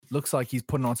Looks like he's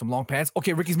putting on some long pants.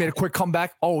 Okay, Ricky's made a quick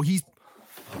comeback.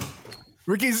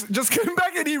 Ricky's just coming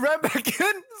back and he ran back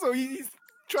in. So he's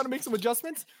trying to make some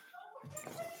adjustments.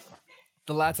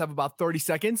 The lads have about 30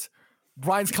 seconds.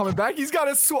 Brian's coming back. He's got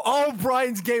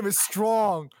Brian's game is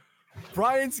strong.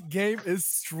 Brian's game is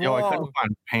strong. Yo, I couldn't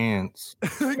find pants.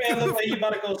 Man, look like you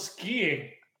about to go skiing.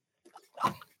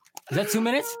 Is that 2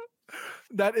 minutes?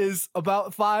 That is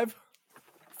about 5,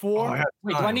 4.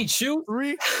 Wait, do I need shoes?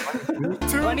 3, 2.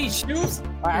 Do I need shoes?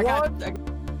 All right,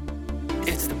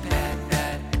 It's the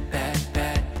Ballot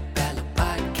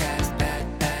Podcast. Ballot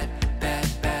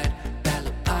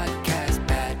Podcast.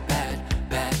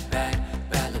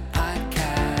 Ballot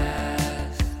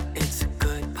Podcast. It's a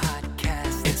good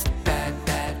podcast. It's the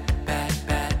Ballot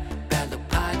Podcast. Ballot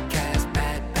Podcast.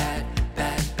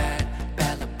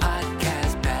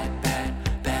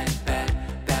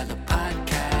 Ballot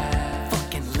Podcast.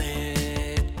 Fucking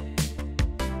lit.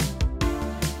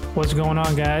 What's going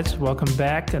on, guys? Welcome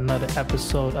back. Another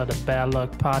episode of the Bad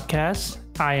Luck Podcast.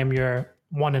 I am your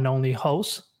one and only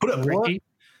host, Ricky.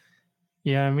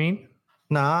 You know what I mean?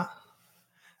 Nah.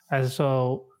 And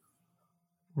so,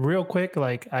 real quick,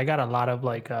 like I got a lot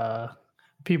of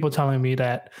people telling me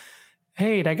that,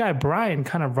 hey, that guy Brian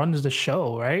kind of runs the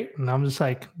show, right? And I'm just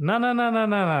like, no.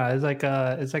 It's like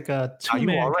a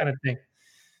two-man kind of thing.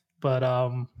 But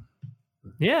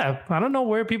yeah, I don't know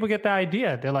where people get the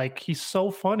idea. They're like, he's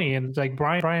so funny, and it's like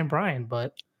Brian.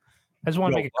 But I just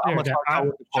want to make it clear that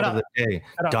Part of the day,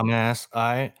 dumbass.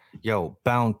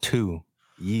 Bound 2,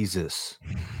 Yeezus,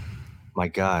 my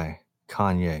guy,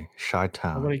 Kanye,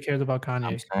 Chi-Town. nobody cares about Kanye.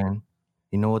 I'm saying,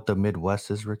 you know what the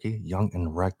Midwest is, Ricky? Young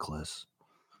and reckless.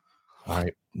 All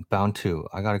right, Bound 2.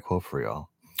 I got a quote for y'all.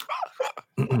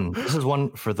 This is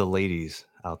one for the ladies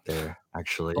out there,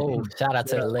 actually. Oh, shout out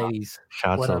to the ladies.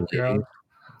 Shouts What out, up, girl? ladies.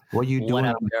 What you doing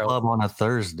up, at the girl? club on a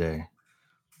Thursday?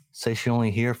 Say she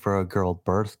only here for a girl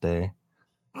birthday.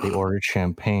 They ordered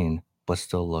champagne, but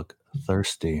still look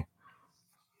thirsty.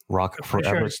 Rock Pretty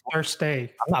sure forever. it's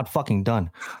Thursday. I'm not fucking done.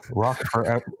 Rock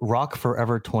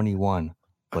forever 21,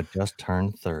 but just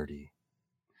turned 30.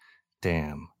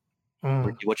 Damn.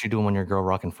 Ricky, what you doing when your girl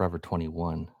rocking forever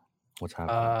 21? What's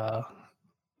happening?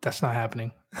 That's not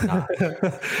happening. Nah.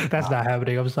 That's not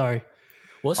happening. I'm sorry.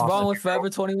 What's Austin, wrong with your girl- Forever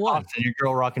 21? Austin, your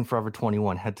girl rocking forever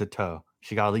 21, head to toe.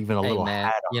 She got even a Hey, little man,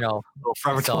 hat on. you know, Little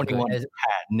Forever it's all good. 21 hat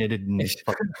knitted in his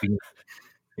fucking feet.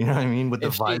 You know what I mean? With the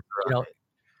if she- visor you on know,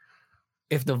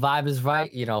 if the vibe is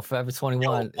right, you know, Forever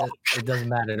 21, it doesn't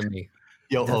matter to me.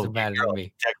 Yo, It doesn't matter to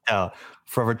me. checked out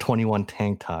Forever 21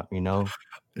 tank top, you know?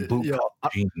 Boot Yo,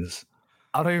 cut jeans.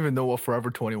 I don't even know what Forever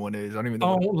 21 is. I don't even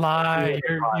know. Don't lie.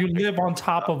 You live on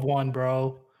top of one,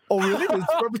 bro. Oh, really? Is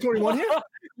Forever 21 here?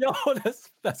 Yo,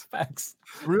 that's facts.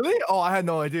 Really? Oh, I had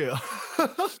no idea.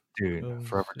 Dude, Oh,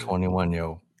 Forever shit. 21,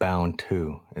 yo, Bound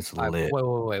 2. It's All right, lit.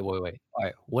 wait. All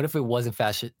right, what if it wasn't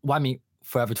fashion? Well, I mean,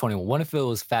 Forever 21. What if it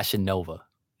was Fashion Nova?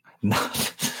 No,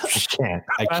 I can't.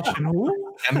 Fashion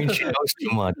who? I mean, she knows too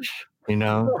much, you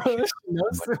know?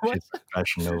 knows too much. She's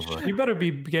Fashion Nova. You better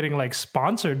be getting like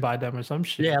sponsored by them or some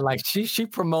shit. Yeah, like she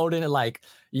promoting it, like,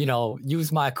 you know,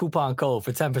 use my coupon code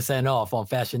for 10% off on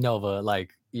Fashion Nova,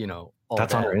 like, you know, all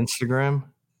That's on that. her Instagram?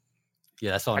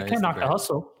 Yeah, that's on I her can't knock the Instagram.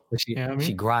 hustle. But she, You know what I mean?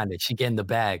 she grinded. She getting the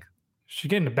bag. She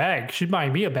getting the bag. She's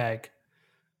buying me a bag.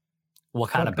 What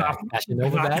kind of bag? Fashion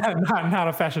Nova bag? Not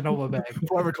a Fashion Nova bag.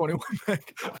 Forever 21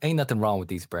 back. Ain't nothing wrong with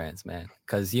these brands, man.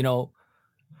 Because, you know,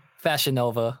 Fashion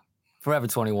Nova, Forever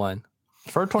 21.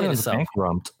 Forever 21 is us up.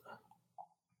 bankrupt.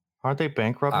 Aren't they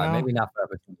bankrupt All right, now? maybe not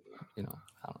Forever 21. You know,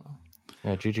 I don't know.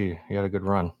 Yeah, GG, you had a good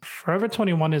run. Forever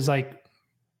 21 is like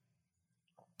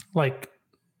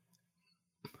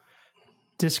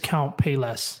discount pay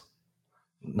less.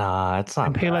 Nah, it's not.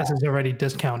 And pay bad. less is already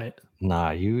discounted.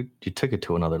 Nah, you took it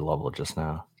to another level just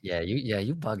now. Yeah,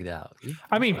 you bugged out.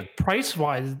 I mean, price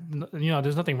wise, you know,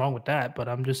 there's nothing wrong with that, but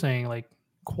I'm just saying, like,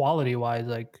 quality wise,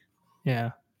 like,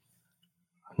 yeah.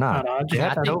 Nah, I don't know, I just they I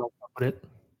had don't no- know about it.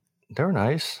 they were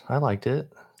nice. I liked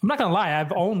it. I'm not gonna lie,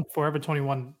 I've owned Forever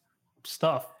 21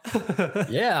 stuff.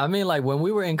 Yeah, I mean, like when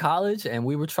we were in college and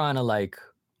we were trying to, like,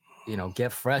 you know,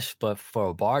 get fresh, but for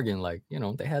a bargain, like, you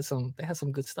know, they had some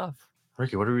good stuff.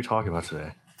 Ricky, what are we talking about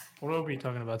today? What are we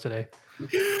talking about today?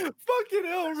 Fucking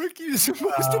hell, Ricky is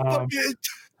supposed to fucking.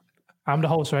 I'm the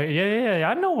host, right? Yeah.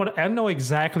 I know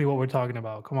exactly what we're talking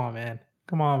about. Come on,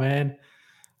 man.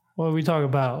 What are we talking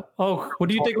about? Oh, what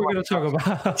do you think we're gonna talk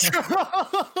about?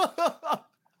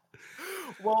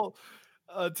 Well,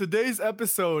 today's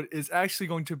episode is actually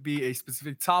going to be a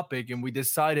specific topic, and we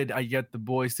decided I get the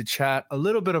boys to chat a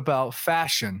little bit about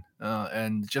fashion.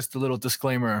 And just a little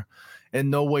disclaimer: in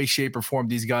no way, shape, or form,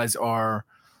 these guys are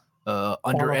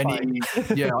under any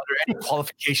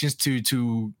qualifications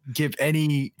to give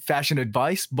any fashion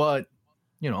advice, but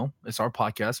it's our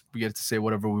podcast. We get to say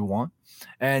whatever we want.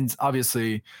 And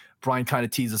obviously Brian kind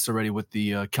of teased us already with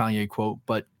the Kanye quote,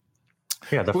 but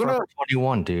yeah, the Forever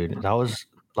 21, dude, that was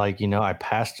like, I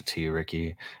passed it to you,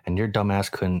 Ricky, and your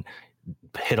dumbass couldn't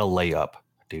hit a layup,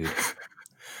 dude.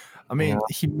 I mean,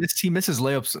 he misses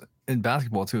layups in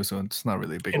basketball too, so it's not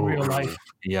really a big in real life.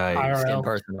 Yeah, it's getting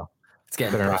personal. It's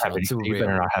getting personal. You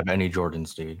better not have any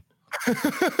Jordans, dude.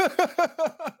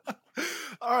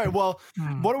 All right. Well,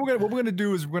 what we're gonna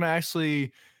do is we're gonna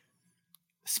actually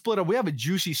split up. We have a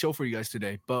juicy show for you guys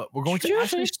today, but we're going to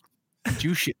actually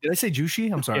juicy. Did I say juicy?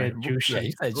 I'm sorry. Yeah, juicy. Yeah,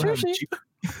 you said juicy.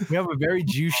 We have a very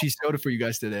juicy soda for you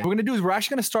guys today. What we're gonna do is we're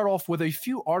actually gonna start off with a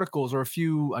few articles or a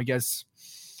few, I guess,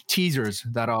 teasers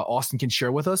that Austin can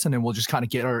share with us, and then we'll just kind of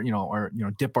get our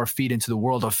dip our feet into the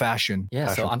world of fashion.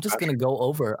 Yeah, so I'm just gonna go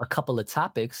over a couple of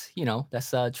topics,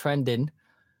 that's trending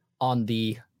on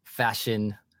the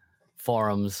fashion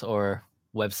forums or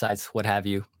websites, what have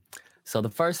you. So the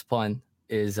first one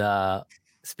is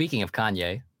speaking of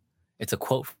Kanye, it's a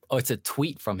quote, it's a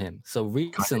tweet from him. So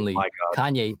recently,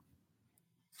 Kanye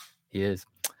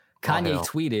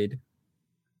tweeted,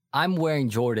 "I'm wearing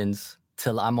Jordans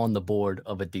till I'm on the board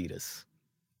of Adidas,"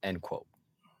 end quote.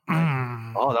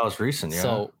 Oh, that was recent, yeah.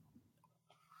 So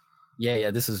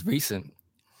this is recent.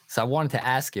 So I wanted to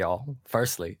ask y'all,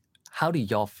 firstly, how do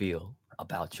y'all feel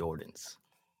about Jordans?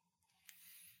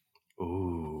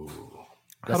 Ooh.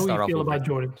 How do we feel about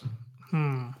Jordans?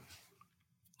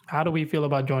 How do we feel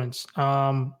about Jordans?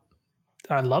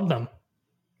 I love them.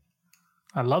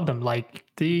 Like,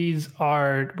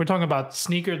 we're talking about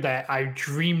sneakers that I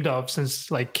dreamed of since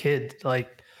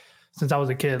since I was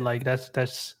a kid. Like,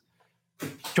 that's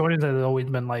Jordans has always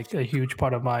been like a huge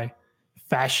part of my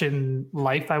fashion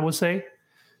life, I would say.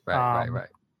 Right.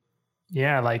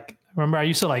 Yeah, like, remember I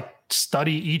used to like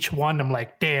study each one. I'm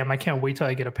like, damn, I can't wait till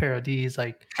I get a pair of these.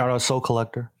 Like, shout out Soul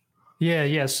Collector. Yeah,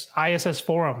 yes, ISS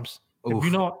forums. Oof.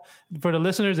 If for the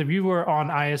listeners, if you were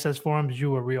on ISS forums,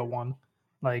 you were a real one.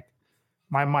 Like,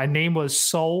 my name was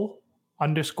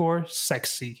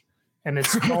Soul_sexy, and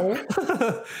it's Soul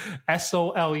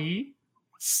SOLE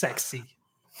sexy.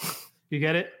 You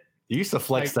get it? You used to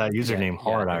flex that username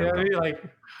hard. I remember. Like,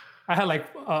 I had like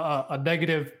a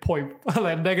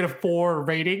 -4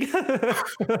 rating because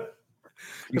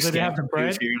I didn't have the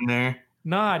bread. There.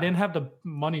 No, I didn't have the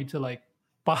money to like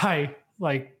buy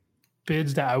like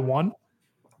bids that I won.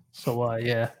 So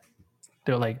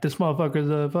they're like, this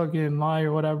motherfucker's a fucking lie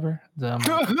or whatever. Damn.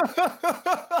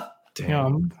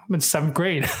 I'm in 7th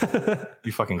grade.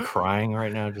 You fucking crying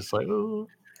right now, just like, ooh.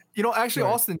 Actually,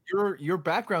 right. Austin, your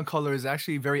background color is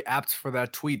actually very apt for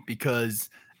that tweet, because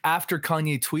after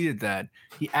Kanye tweeted that,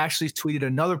 he actually tweeted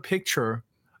another picture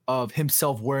of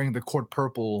himself wearing the court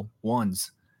purple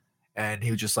ones, and he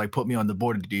was just like, put me on the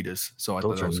board of Adidas. So I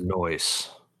thought that was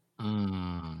noise.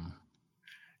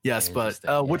 Yes, but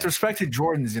with respect to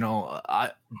Jordans,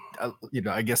 I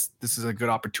guess this is a good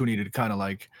opportunity to kind of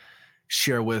like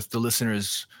share with the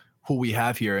listeners who we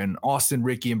have here. And Austin,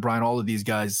 Ricky, and Brian, all of these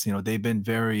guys, they've been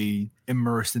very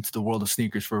immersed into the world of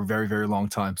sneakers for a very, very long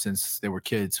time, since they were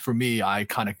kids. For me, I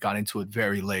kind of got into it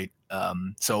very late.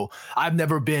 So I've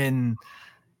never been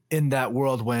in that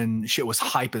world when shit was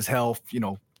hype as hell.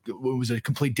 It was a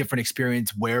complete different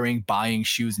experience buying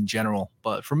shoes in general.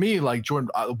 But for me, like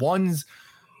Jordan ones,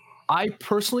 I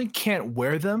personally can't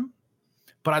wear them,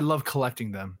 but I love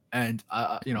collecting them. And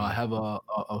I have a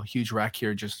huge rack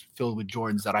here just filled with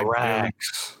Jordans that I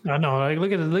know. Like,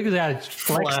 look at that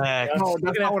flex. No,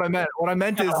 that's not what I meant. What I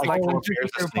meant is like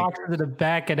boxes in the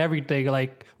back and everything.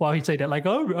 Like, while he said that, like,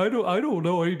 oh, I don't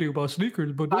know anything about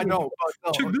sneakers, but I know.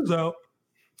 Check this out.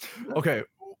 Okay,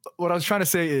 what I was trying to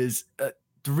say is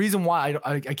the reason why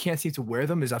I can't seem to wear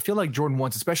them is I feel like Jordan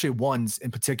 1s, especially ones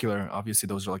in particular, obviously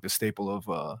those are like the staple of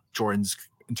Jordans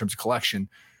in terms of collection.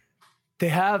 They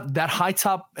have that high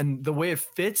top, and the way it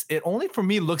fits, it only for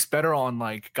me looks better on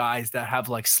like guys that have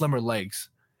like slimmer legs.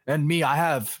 And me, I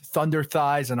have thunder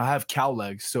thighs and I have cow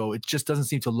legs, so it just doesn't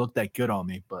seem to look that good on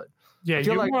me. But yeah,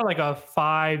 you're more like a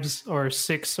 5s or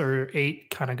 6 or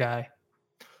 8 kind of guy.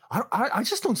 I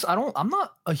just don't. I'm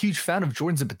not a huge fan of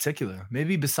Jordans in particular.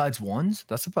 Maybe besides ones,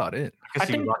 that's about it. I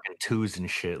think rocking 2s and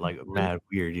shit, like mad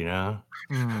weird,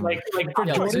 Like for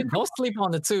Jordan, don't sleep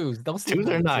on the 2s. Don't sleep. 2s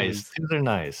are nice. 2s are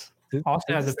nice.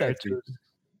 Austin has a pair of 2s.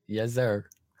 Yes, sir.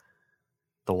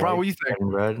 The Bro, white what you think?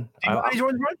 and red. Do you have any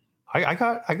Jordans, Red? I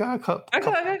got a couple.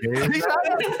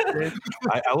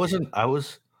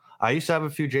 I used to have a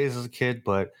few J's as a kid,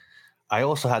 but I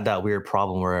also had that weird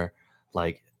problem where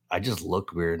like I just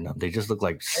looked weird. They just look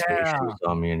like space Yeah. shoes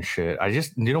on me and shit.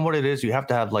 You know what it is? You have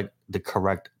to have like the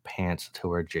correct pants to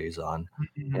wear J's on.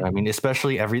 You know what I mean,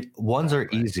 especially ones are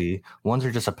easy. Ones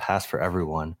are just a pass for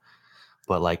everyone.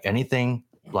 But like anything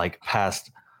like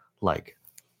past like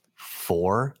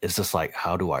 4 is just like,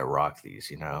 how do I rock these?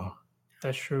 You know?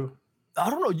 That's true. I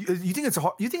don't know. You think it's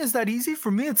hard? You think it's that easy?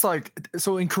 For me, it's like,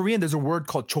 so in Korean, there's a word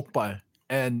called chokbal,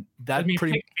 and that I mean,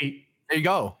 pretty. pig feet. There you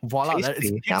go. Voila. That, it's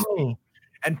Tasty. pig's feet.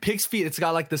 And pig's feet, it's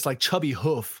got like this like chubby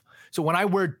hoof. So when I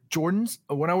wear Jordans,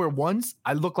 or when I wear ones,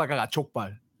 I look like I got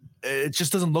chokbal. It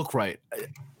just doesn't look right.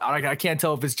 I can't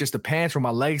tell if it's just the pants or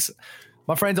my legs.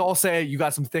 My friends all say you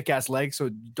got some thick ass legs, so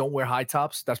don't wear high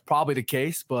tops. That's probably the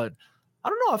case, but I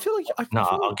don't know. I feel like No,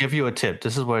 I'll give you a tip.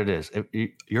 This is what it is.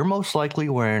 You're most likely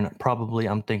wearing probably,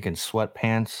 I'm thinking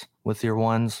sweatpants with your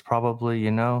ones, probably,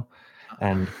 you know,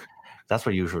 and that's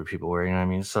what usually people wear. You know what I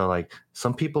mean? So like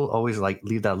some people always like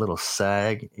leave that little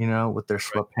sag, you know, with their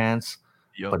sweatpants,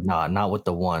 but not with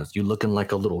the ones. You looking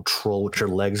like a little troll with your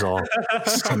legs all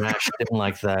smashed in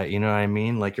like that. You know what I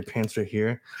mean? Like your pants are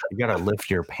here. You gotta lift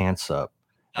your pants up.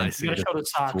 I see. You gotta show the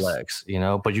socks. Flex, you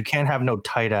know, but you can't have no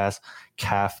tight ass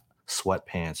calf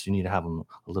sweatpants. You need to have them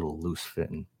a little loose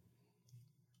fitting.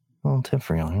 Well, tip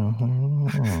for you.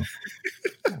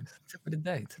 Tip of the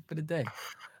day. Tip of the day.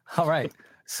 All right.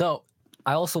 So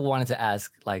I also wanted to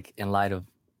ask, like, in light of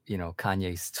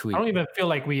Kanye's tweet. I don't even feel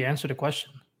like we answered the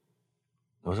question.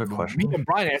 Those are Me questions. and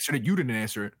Brian answered it. You didn't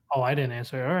answer it. Oh, I didn't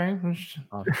answer. All right.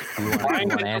 You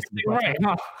want to answer the question?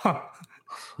 Right. Huh.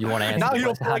 You want to answer? Now the you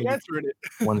don't question? feel How like do you- answering it.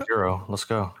 1-0. Let's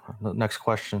go. Next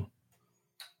question.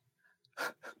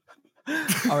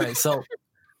 All right. So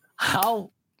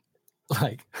how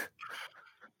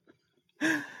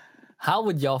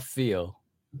would y'all feel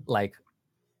like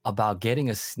about getting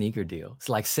a sneaker deal? It's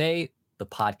like, say the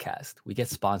podcast, we get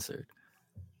sponsored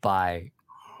by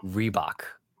Reebok,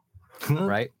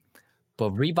 right?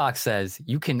 But Reebok says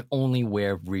you can only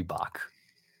wear Reebok.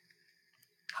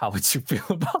 How would you feel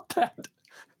about that?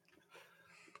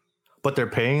 But they're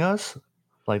paying us?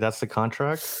 Like that's the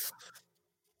contract?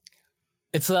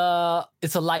 It's a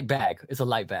light bag. It's a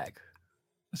light bag.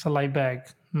 It's a light bag.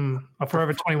 A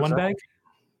Forever 21 bag?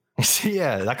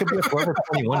 Yeah, that could be a Forever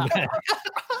 21 bag.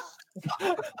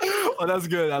 Oh, that's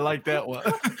good. I like that one.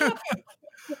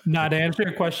 Now, to answer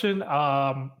your question,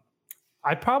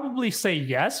 I'd probably say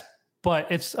yes,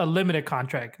 but it's a limited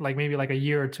contract, like maybe like a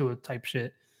year or two type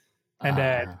shit. And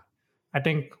then I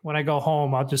think when I go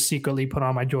home, I'll just secretly put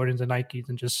on my Jordans and Nikes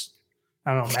and just,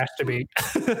 I don't know, masturbate.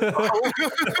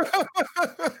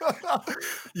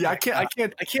 Yeah, I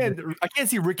can't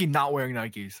see Ricky not wearing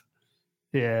Nikes.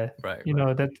 Yeah, Right. you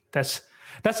know that's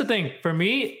the thing for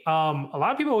me. A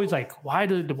lot of people always like, why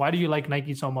do you like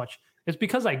Nike so much? It's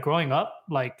because like growing up,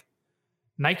 like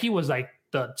Nike was like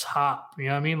the top. You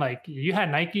know what I mean? Like you had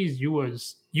Nikes, you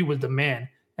was the man.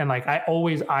 And like I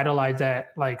always idolized that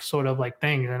like sort of like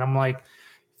thing. And I'm like,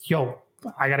 yo,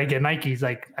 I gotta get Nikes.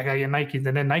 Like I gotta get Nikes.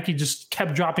 And then Nike just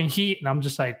kept dropping heat, and I'm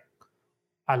just like,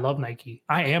 I love Nike.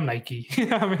 I am Nike. You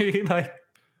know what I mean? Like,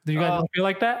 do you guys feel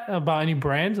like that about any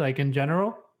brands, like in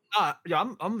general? Yeah,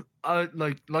 I'm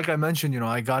like I mentioned,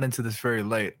 I got into this very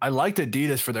late. I liked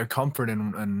Adidas for their comfort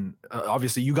and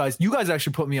obviously you guys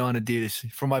actually put me on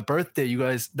Adidas for my birthday. You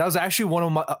guys, that was actually one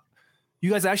of my. You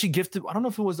guys actually gifted. I don't know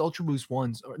if it was Ultra Boost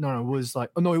ones. Or, no, it was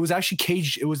like it was actually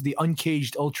caged. It was the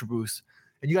uncaged Ultra Boost,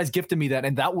 and you guys gifted me that,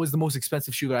 and that was the most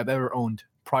expensive shoe that I've ever owned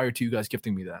prior to you guys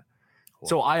gifting me that. Cool.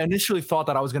 So I initially thought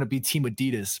that I was gonna be Team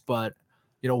Adidas, but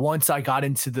once I got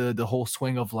into the whole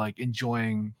swing of like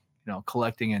enjoying,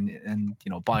 collecting and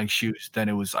buying shoes, then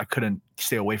I couldn't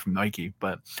stay away from Nike.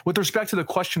 But with respect to the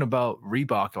question about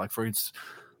Reebok, like for instance,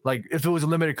 like if it was a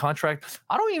limited contract,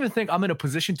 I don't even think I'm in a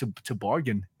position to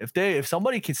bargain. If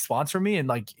somebody can sponsor me and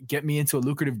like get me into a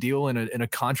lucrative deal in a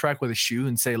contract with a shoe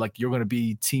and say like you're going to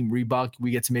be Team Reebok,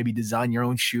 we get to maybe design your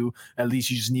own shoe. At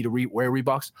least you just need to wear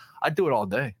Reeboks. I'd do it all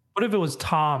day. What if it was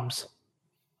Tom's?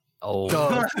 Oh,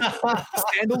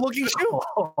 sandal looking shoe.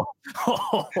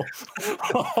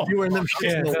 You were in them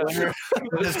shits in the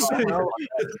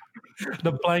winter.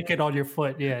 The blanket on your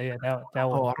foot. Yeah, that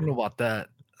one. Oh, I don't know about that.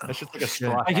 That's just like a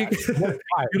straw.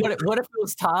 what if it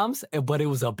was Tom's, but it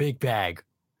was a big bag?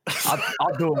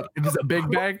 I'll do it. If it's a big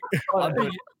bag, I'll do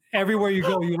it. Everywhere you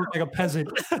go, you look like a peasant.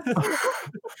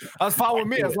 That's fine with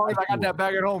me as long as I got that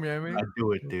bag at home. You know what I mean? I'd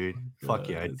do it, dude. Fuck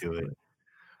yeah, I'd do it.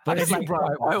 But it's like,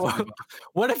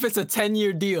 what if it's a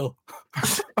 10-year deal?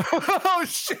 Oh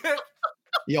shit!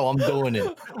 Yo, I'm doing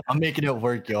it. I'm making it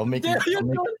work, yo.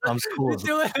 I'm school as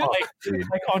doing it. fuck, dude.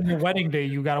 Like on your wedding day,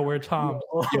 you gotta wear Toms.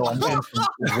 Yo, I'm getting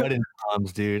some wedding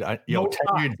Toms, dude. Yo, No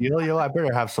 10-year deal, yo. I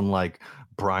better have some like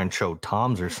Brian Cho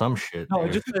Toms or some shit. No,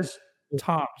 it dude. just says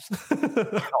Toms.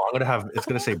 No, it's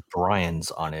gonna say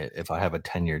Brian's on it if I have a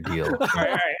 10-year deal. All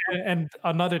right. And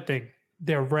another thing,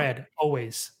 they're red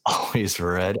always. Always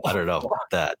red. I don't know about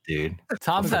that, dude.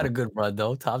 Tom's had a good run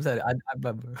though. Tom's had. I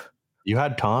remember. You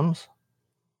had Toms?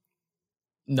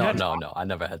 No, Yeah, no. I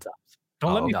never had Toms.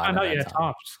 Don't let Oh, me no, I find out never you had had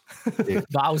Toms.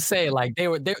 But I was saying like they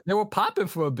were popping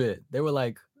for a bit. They were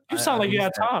like. You sound like you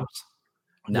had Toms.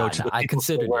 No, to the I people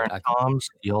considered still wearing it. Toms.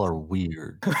 Y'all are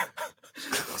weird.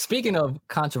 Speaking of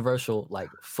controversial like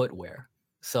footwear,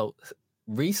 so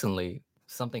recently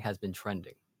something has been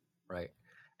trending, right?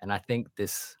 And I think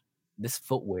this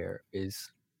footwear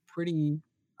is pretty,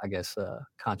 I guess,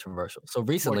 controversial. So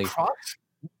recently, What, Crocs?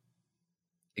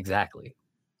 exactly,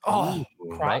 Oh,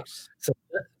 right? Crocs. So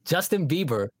Justin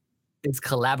Bieber is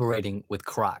collaborating with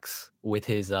Crocs with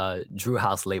his Drew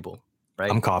House label, right?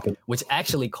 I'm copying. Which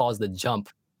actually caused a jump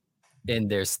in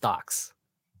their stocks,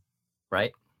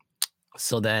 right?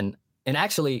 So then, and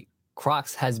actually,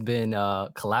 Crocs has been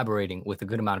collaborating with a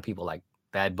good amount of people like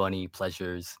Bad Bunny,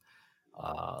 Pleasures,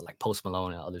 like Post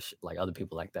Malone, and other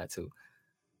people like that too.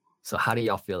 So how do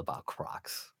y'all feel about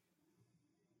Crocs?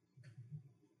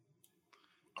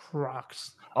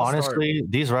 Crocs. I'll start. Honestly,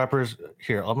 these rappers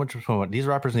here, I'm just point out, these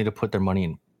rappers need to put their money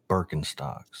in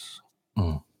Birkenstocks.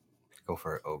 Go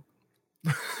for it, Oak.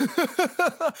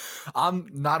 I'm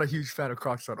not a huge fan of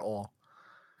Crocs at all.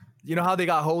 You know how they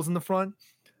got holes in the front?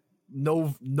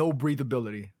 No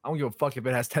breathability. I don't give a fuck if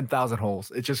it has 10,000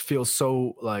 holes. It just feels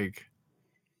so like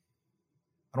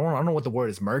I don't know what the word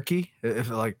is, murky. If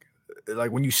like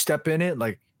when you step in it,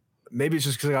 like maybe it's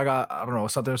just because I don't know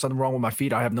something wrong with my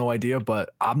feet. I have no idea,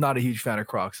 but I'm not a huge fan of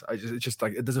Crocs. It's just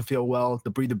like it doesn't feel well.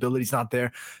 The breathability's not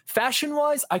there. Fashion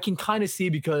wise, I can kind of see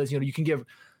because you can give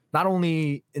not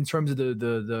only in terms of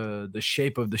the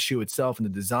shape of the shoe itself and the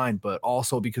design, but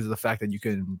also because of the fact that you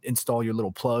can install your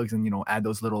little plugs and add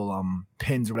those little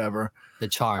pins or whatever. The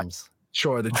charms.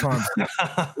 Sure, the charms.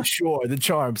 Sure, the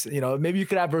charms. Maybe you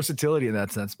could have versatility in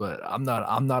that sense, but I'm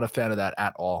not a fan of that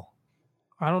at all.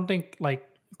 I don't think like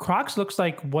Crocs looks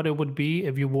like what it would be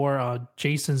if you wore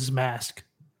Jason's mask.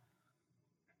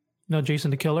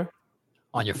 Jason the Killer?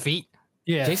 On your feet?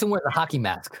 Yeah, Jason wears a hockey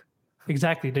mask.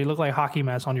 exactly. They look like hockey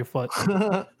masks on your foot.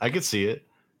 I could see it.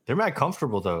 They're mad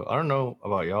comfortable though. I don't know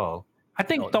about y'all. I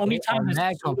think No, the only they are time it's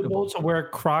mad comfortable comfortable. to wear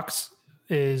Crocs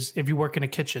is if you work in a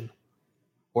kitchen.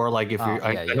 Or like if you're,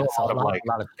 I know So a lot of like a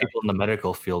lot of people in the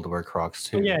medical field wear Crocs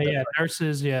too. Yeah,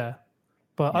 nurses, yeah.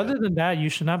 But other than that, you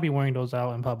should not be wearing those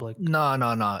out in public. No.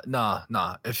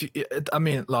 If look,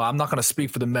 I'm not gonna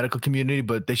speak for the medical community,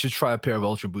 but they should try a pair of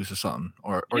Ultra Boosts or something,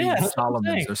 or Yeah, even that's what I'm Salomons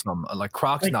saying. or something like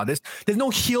Crocs. Like- Now there's no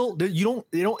heel.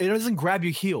 It doesn't grab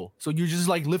your heel, so you're just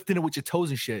like lifting it with your toes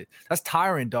and shit. That's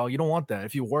tiring, dog. You don't want that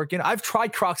if you're working. I've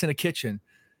tried Crocs in the kitchen.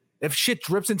 If shit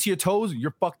drips into your toes,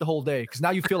 you're fucked the whole day because now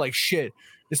you feel like shit.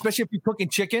 Especially if you're cooking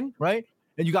chicken, right?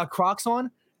 And you got Crocs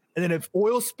on, and then if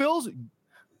oil spills,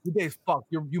 your day's fucked.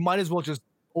 You might as well just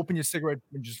open your cigarette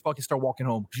and just fucking start walking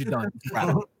home because you're done.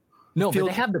 Crap. No, but Feel-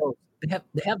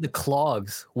 they have the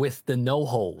clogs with the no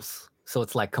holes, so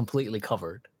it's like completely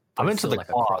covered. but I'm it's into still the like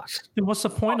a Croc. Crocs. Then what's the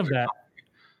point of that?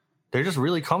 They're just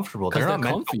really comfortable. 'Cause They're not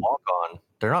they're meant comfy. to walk on.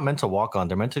 They're not meant to walk on.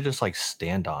 They're meant to just like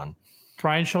stand on.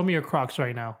 Brian, show me your Crocs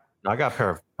right now. I got a pair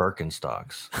of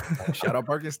Birkenstocks. Shout out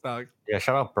Birkenstock. Yeah,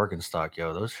 shout out Birkenstock,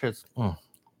 yo. Those shits,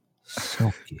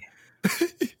 silky.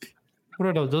 What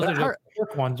are those? Those But are the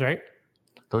cork ones, right?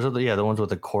 Those are the ones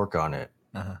with the cork on it.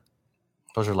 Uh-huh.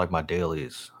 Those are like my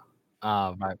dailies.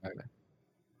 Right.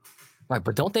 Right,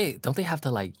 but don't they have to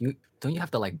like don't you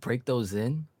have to like break those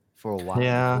in for a while?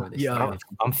 Yeah. before they Yeah. start?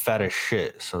 I'm fat as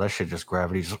shit, so that shit just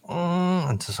gravity just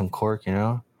into some cork,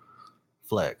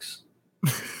 flex.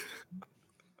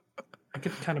 I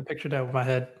could kind of picture that with my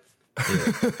head.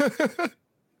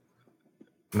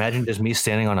 Imagine just me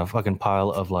standing on a fucking pile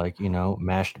of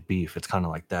mashed beef. It's kind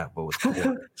of like that, but with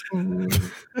cork.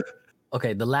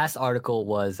 Okay, the last article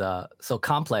was so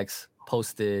Complex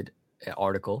posted an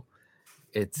article.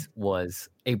 It was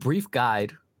a brief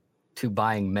guide to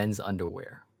buying men's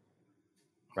underwear.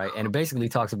 Right? And it basically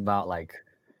talks about like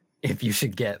if you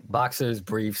should get boxers,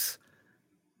 briefs,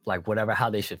 like whatever, how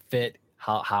they should fit,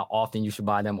 how often you should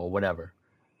buy them or whatever.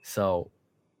 So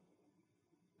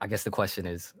I guess the question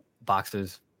is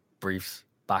boxers, briefs,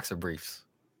 boxer briefs.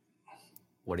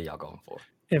 What are y'all going for?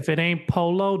 If it ain't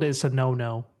polo, it's a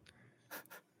no-no.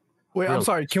 Wait, I'm Really?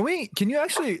 sorry. Can you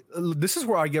actually? This is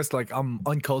where I guess like I'm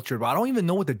uncultured, but I don't even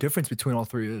know what the difference between all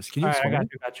three is. Can you All right, I explain?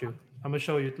 got you. I'm gonna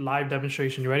show you live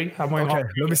demonstration. You ready? I'm wearing Okay,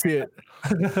 let me see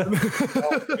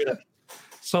it.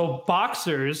 So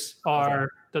boxers are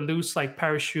the loose like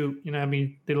parachute. You know what I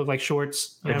mean? They look like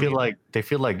shorts. You know They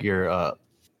feel like your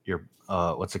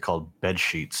what's it called, bed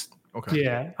sheets. Okay.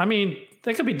 Yeah, I mean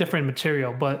they could be different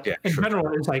material, but Yeah, in sure. general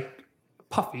it's like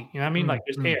puffy. You know what I mean? Like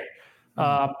there's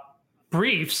air.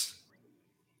 Briefs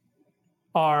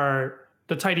are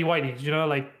the tighty whities. You know,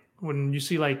 like when you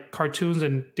see like cartoons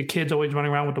and the kids always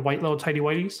running around with the white little tighty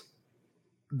whities.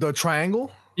 The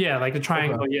triangle. Yeah, like the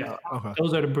triangle. Okay. Yeah, Okay.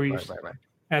 those are the briefs. Right.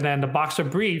 And then the boxer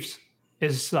briefs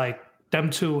is like them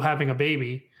two having a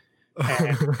baby.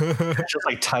 And It's just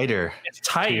like tighter. it's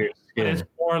tighter, but it's skin.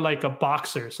 more like a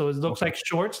boxer. So it looks like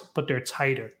shorts, but they're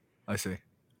tighter. I see.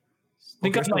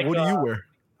 Think Okay, of so like what do you wear?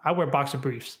 I wear boxer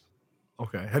briefs.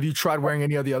 Okay. Have you tried wearing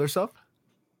any of the other stuff?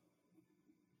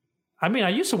 I mean, I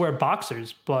used to wear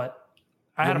boxers, but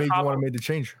I What had made a you want problem. to make the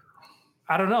change?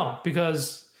 I don't know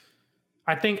because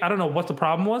I don't know what the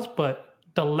problem was, but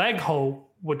the leg hole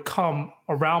would come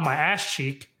around my ass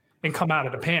cheek and come out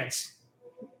of the pants.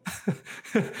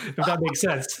 If that makes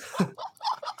sense.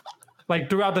 Like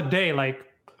throughout the day, like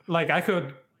I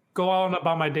could go on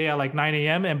about my day at like 9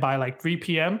 a.m. and by like 3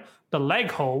 p.m. the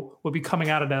leg hole would be coming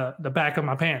out of the back of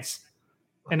my pants.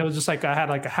 And it was just like I had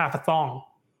like a half a thong.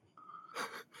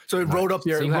 So it rode up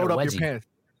your So you had a your wedgie. pants.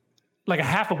 Like a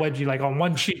half a wedgie, like on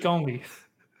one cheek only.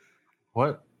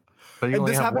 What? But you And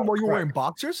only this have happened one while you were crack. wearing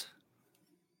boxers?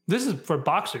 This is for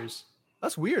boxers.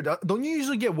 That's weird. Don't you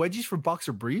usually get wedgies for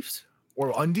boxer briefs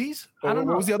or undies? I don't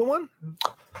What was know. the other one?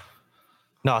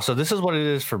 No, so this is what it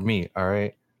is for me. All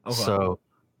right. Okay. So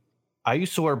I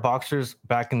used to wear boxers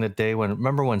back in the day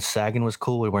remember when sagging was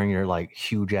cool with wearing your like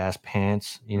huge ass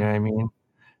pants? You know what I mean?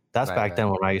 That's Right, back right. then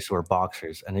when I used to wear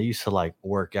boxers, and I used to like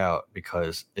work out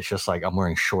because it's just like I'm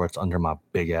wearing shorts under my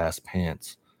big ass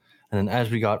pants. And then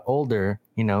as we got older,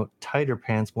 you know, tighter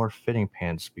pants, more fitting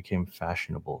pants became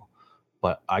fashionable.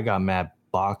 But I got mad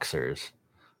boxers.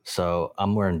 So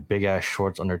I'm wearing big ass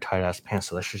shorts under tight ass pants.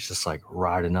 So that shit's just like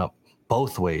riding up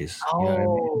both ways. You know what I mean?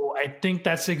 Oh, I think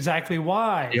that's exactly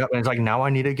why. Yep. And it's like now I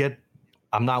need to get.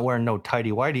 I'm not wearing no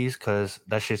tighty whities because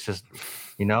that shit's just,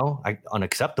 you know,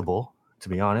 unacceptable to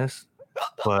be honest.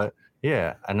 But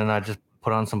yeah, and then I just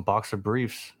put on some boxer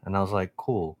briefs, and I was like,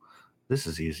 cool, this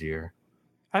is easier.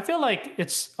 I feel like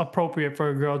it's appropriate for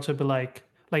a girl to be like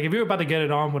if you're about to get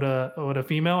it on with a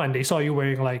female and they saw you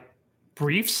wearing like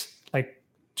briefs, like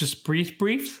just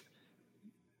briefs,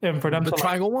 and for them The to like,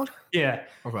 triangle one? yeah,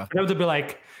 Okay. for them to be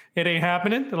like, it ain't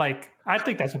happening. Like, I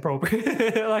think that's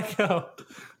appropriate. Like, yo,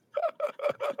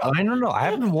 I don't know. I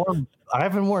haven't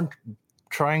worn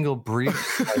triangle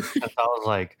briefs like, since I was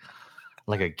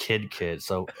like a kid.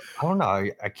 So I don't know.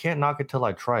 I can't knock it till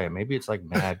I try it. Maybe it's like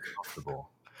mad comfortable.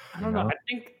 I don't know. I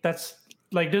think that's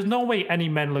like, there's no way any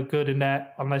men look good in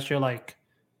that unless you're like,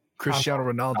 Cristiano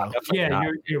Ronaldo. Definitely yeah, not.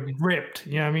 you're ripped.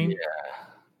 You know what I mean? Yeah.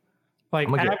 Like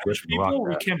I'm gonna get average ripped and rock people,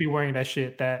 we that. can't be wearing that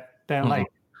shit. That Mhm. like,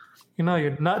 you know,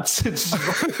 you're nuts. It's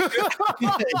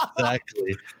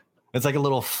Exactly. It's like a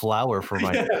little flower for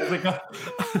my. yeah,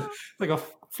 like a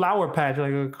flower patch,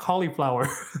 like a cauliflower.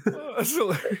 That's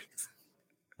hilarious.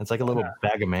 It's like a little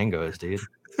bag of mangoes, dude.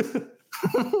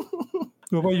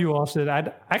 What about you, Austin?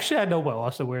 I know what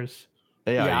Austin wears.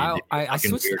 Yeah, you I fucking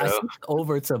switched weirdo.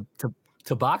 over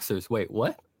to boxers. Wait,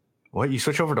 what? What? You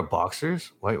switch over to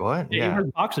boxers? Wait, what? Yeah, he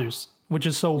wears boxers, which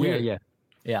is so weird.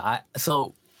 Yeah.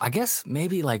 So I guess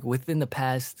maybe like within the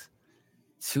past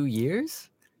 2 years,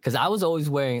 because I was always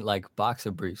wearing like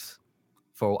boxer briefs.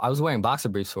 I was wearing boxer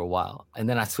briefs for a while, and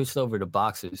then I switched over to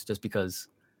boxers just because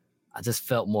I just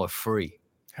felt more free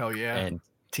Hell yeah. and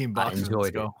Team I boxers. Let's enjoyed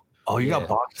it. go. Oh, you Yeah. got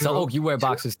boxers? So, you wear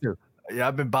boxers too? Yeah,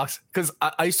 I've been boxing because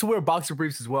I used to wear boxer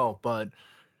briefs as well, but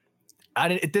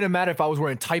it didn't matter if I was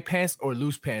wearing tight pants or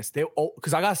loose pants.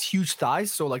 Because I got huge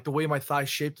thighs, so like the way my thighs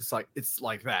shaped, it's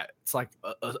like that. It's like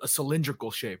a cylindrical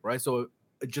shape, right? So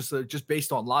just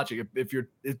based on logic, if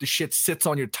the shit sits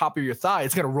on your top of your thigh,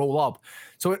 it's gonna roll up.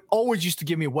 So it always used to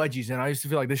give me wedgies, and I used to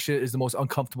feel like this shit is the most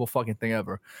uncomfortable fucking thing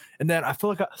ever. And then I feel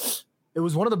like it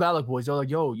was one of the Balak boys. They're like,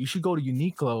 "Yo, you should go to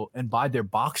Uniqlo and buy their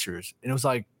boxers," and it was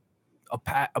like a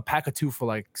pack of 2 for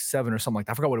like $7 or something like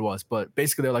that. I forgot what it was, but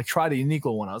basically they're like, try the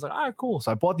Uniqlo one. I was like, all right, cool.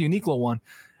 So I bought the Uniqlo one,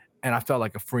 and I felt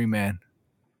like a free man.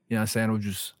 You know what I'm saying? I was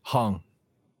just hung,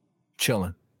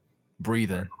 chilling,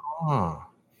 breathing. Huh.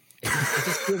 It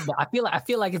just feels, I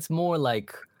feel like it's more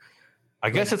like I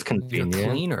guess it's you're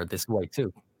convenient. cleaner this way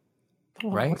too.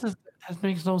 Right? That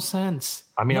makes no sense.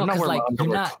 I mean, No, I'm not 'cause, wearing like, my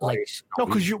you're underwear not, like- twice a No,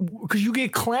 week. because you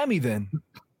get clammy then.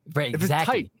 Right, If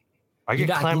exactly. it's tight, I You're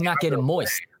get not, clammy you're not getting underwear.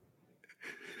 moist.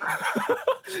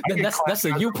 Then that's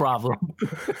a you problem.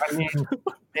 I mean,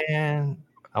 man,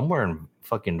 I'm wearing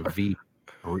fucking V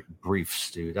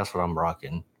briefs, dude. That's what I'm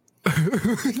rocking.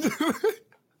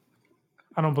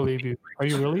 I don't believe you. Are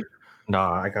you really?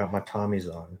 Nah, I got my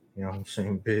Tommies on. You know what I'm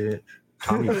saying, bitch?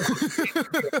 Tommy.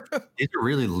 These are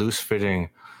really loose fitting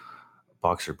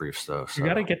boxer briefs, though. So. You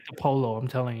gotta get the polo. I'm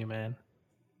telling you, man.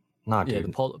 Nah, Yeah, dude.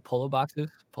 the polo boxes.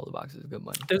 Polo boxes, good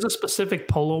money. There's a specific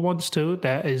polo ones too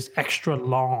that is extra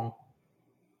long.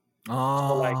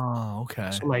 Oh, okay.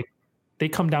 So like they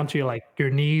come down to your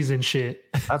knees and shit.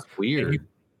 That's weird. You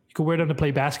could wear them to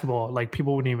play basketball. Like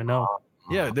people wouldn't even know.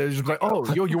 Yeah, they're just like, oh,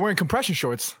 you're wearing compression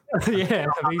shorts. Yeah,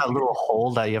 I mean, That little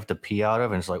hole that you have to pee out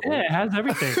of, and it's like, yeah, it has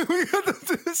everything.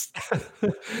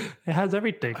 It has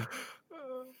everything.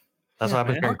 that's yeah, what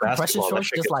happens man. during Compression basketball. That shorts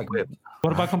shit just gets like whipped.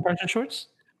 What about compression shorts?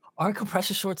 aren't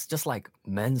compression shorts just like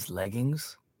men's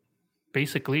leggings,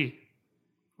 Basically,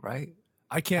 right?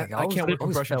 I can't Like, I wear always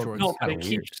compression felt- shorts. no,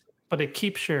 kinda but it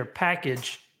keeps your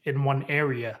package in one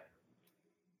area.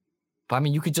 But I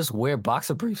mean, you could just wear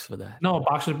boxer briefs for that. No,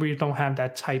 boxer briefs don't have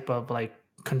that type of like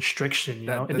constriction. You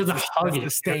know, it doesn't hug it.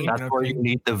 stain. That's where you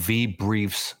need the V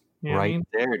briefs You know what I right mean?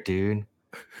 there, dude.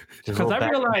 Because I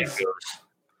realized.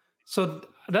 So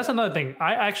that's another thing.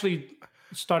 I actually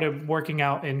started working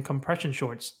out in compression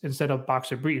shorts instead of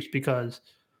boxer briefs because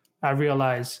I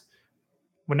realized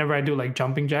whenever I do like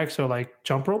jumping jacks or like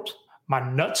jump ropes, my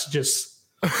nuts just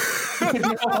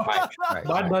Right,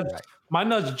 my nuts my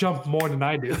nuts jump more than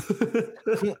I do.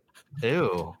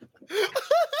 Ew.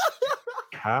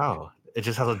 How? It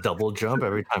just has a double jump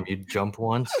every time you jump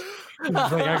once. It's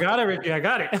like, I got it, Ricky. I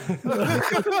got it.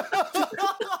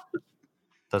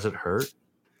 Does it hurt?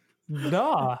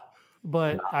 Nah.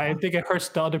 But I think it hurts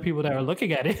the other people that are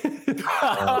looking at it.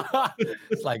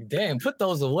 It's like, damn, put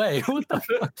those away. What the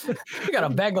fuck? You got a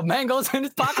bag of mangoes in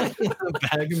his pocket? A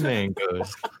bag of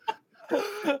mangoes.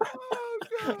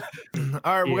 All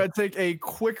right, we're Yeah. gonna take a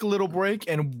quick little break,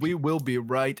 and we will be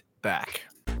right back.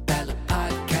 Bella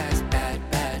Podcast, bad,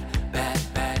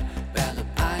 Bella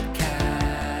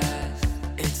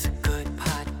Podcast. It's a good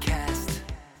podcast.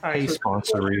 All Hey, right, so-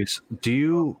 sponsories, do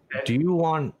you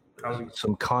want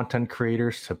some content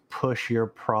creators to push your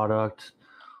product?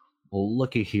 Well,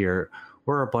 looky here.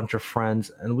 We're a bunch of friends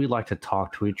and we like to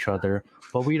talk to each other,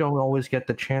 but we don't always get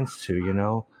the chance to, you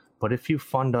know? But if you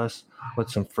fund us with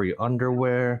some free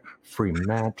underwear, free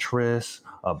mattress,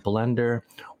 a blender,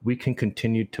 we can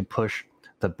continue to push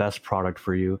the best product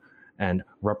for you and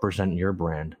represent your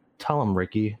brand. Tell them,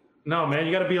 Ricky. No, man,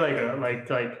 you got to be like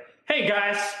hey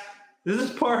guys, this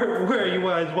is part where you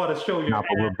guys want to show your. No,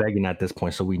 but we're begging at this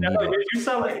point, so we need No, it. you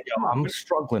sound like Yo, I'm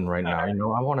struggling right now. You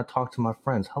know, I want to talk to my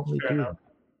friends. Help me Fair do enough. that.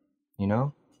 You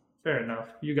know? Fair enough.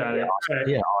 You got it. All right.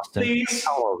 Yeah, Austin. Please.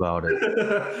 Tell about it.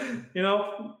 You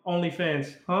know,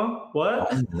 OnlyFans, huh?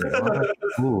 What?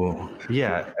 Ooh,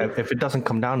 yeah. If it doesn't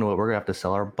come down to it, we're gonna have to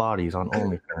sell our bodies on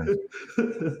OnlyFans,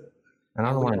 and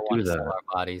I don't want to do that. Our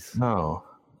bodies. No,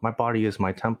 my body is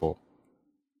my temple,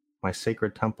 my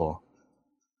sacred temple,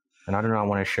 and I do not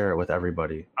want to share it with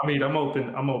everybody. I mean, I'm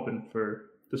open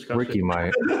for discussion. Ricky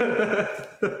might.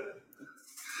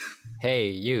 Hey,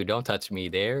 you, don't touch me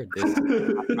there. This is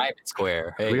a private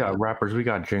square. Hey, We got rappers. We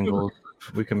got jingles.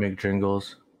 We can make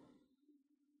jingles.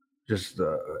 Just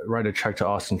write a check to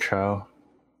Austin Chow.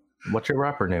 What's your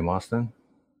rapper name, Austin?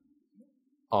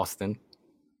 Austin.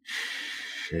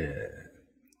 Shit.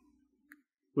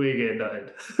 We get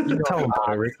done. Tell him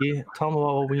about it, Ricky. Tell him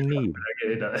about what we need.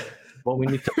 Get done. What we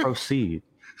need to proceed.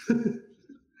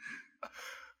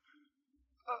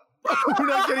 We're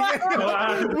not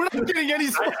getting any.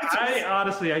 I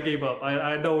honestly, I gave up.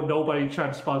 I know nobody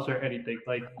trying to sponsor anything.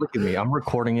 Like, Look at me. I'm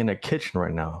recording in a kitchen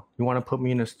right now. You want to put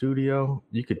me in a studio?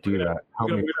 You could do that.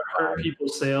 Help we're me. gonna hurt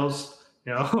people's sales.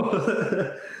 You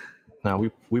know.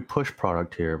 No, we push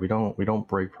product here. We don't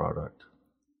break product.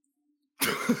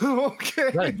 Okay.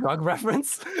 Is that a drug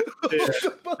reference? Yeah,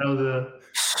 that was a.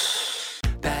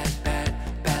 Bad,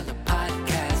 Bella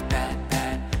Podcast,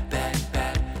 bad,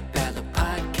 Bella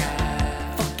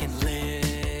Podcast. Fucking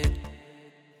lit.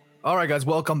 All right, guys,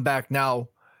 welcome back. Now,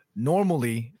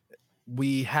 normally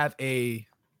we have a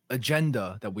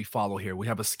agenda that we follow here. We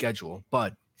have a schedule,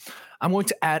 but I'm going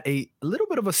to add a little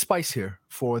bit of a spice here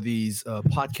for these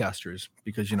podcasters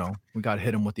because, you know, we got to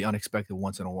hit them with the unexpected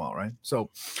once in a while, right? So,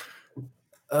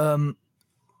 I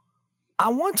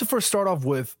want to first start off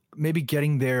with maybe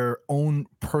getting their own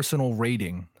personal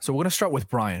rating. So we're going to start with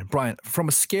Brian. Brian, from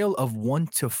a scale of 1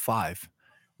 to 5,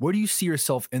 where do you see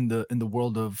yourself in the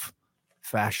world of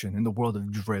fashion, in the world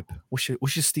of drip, what's your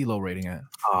Stilo rating at?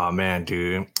 Oh man,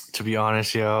 dude. To be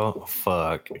honest, yo,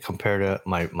 fuck. Compared to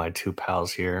my two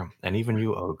pals here, and even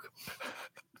you, Oak,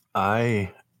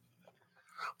 I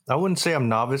wouldn't say I'm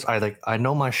novice. I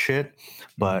know my shit,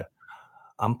 but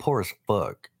I'm poor as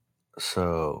fuck,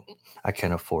 so I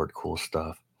can't afford cool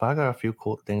stuff. But I got a few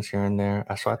cool things here and there.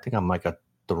 So I think I'm like a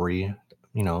 3.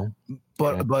 You know,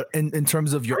 But in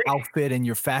terms of your outfit and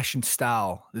your fashion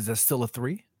style, is that still a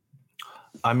 3?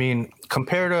 I mean,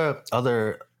 compared to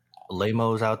other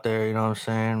lamos out there, you know what I'm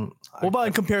saying? What about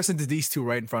in comparison to these two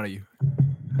right in front of you?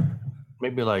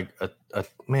 Maybe like a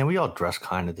man, we all dress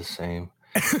kind of the same.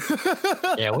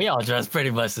 Yeah, we all dress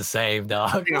pretty much the same,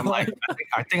 dog. I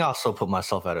think I'll still put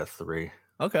myself at a 3.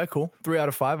 Okay, cool. 3 out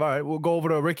of 5. All right, we'll go over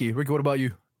to Ricky. Ricky, what about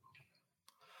you?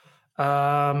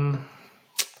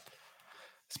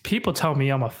 People tell me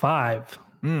I'm a 5,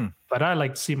 Mm. but I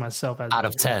like to see myself as Out a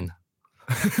of 10.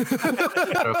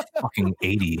 Out of fucking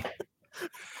 80.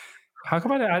 How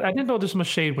come I didn't know this much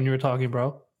shade when you were talking,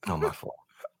 bro? Oh, my fault.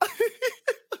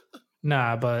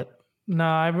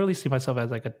 I really see myself as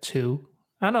like a 2.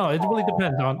 I don't know. It really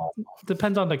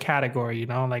depends on the category, you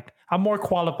know. Like I'm more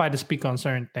qualified to speak on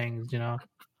certain things, you know.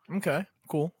 Okay,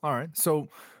 cool. All right. So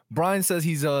Brian says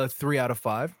he's a 3 out of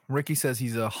 5. Ricky says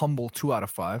he's a humble 2 out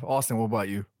of 5. Austin, what about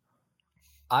you?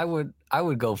 I would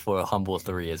go for a humble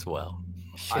 3 as well.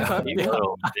 You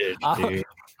little bitch, dude.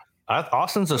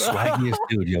 Austin's the swaggiest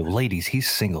dude, yo. Ladies, he's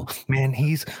single. Man,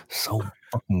 he's so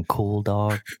fucking cool,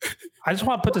 dog. I just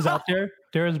want to put this out there.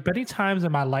 There's many times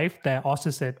in my life that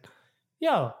Austin said,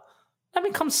 "Yo, let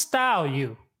me come style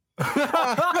you." And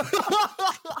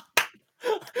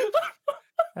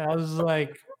I was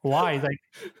like, "Why?" He's like,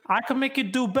 "I can make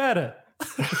it do better."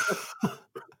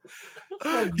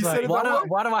 He said it Why that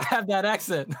way? do I have that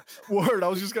accent? Word, I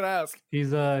was just gonna ask.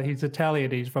 He's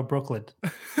Italian. He's from Brooklyn.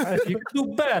 You can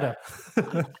do better.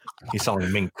 He's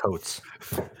selling mink coats.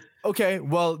 Okay,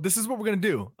 well, this is what we're gonna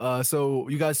do. So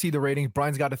you guys see the ratings.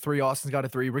 Brian's got a 3, Austin's got a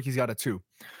 3, Ricky's got a 2.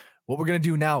 What we're gonna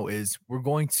do now is we're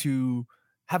going to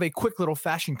have a quick little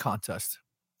fashion contest.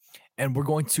 And we're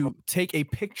going to take a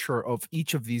picture of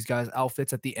each of these guys'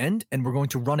 outfits at the end, and we're going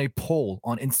to run a poll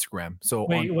on Instagram. So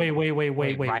Wait.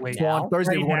 So on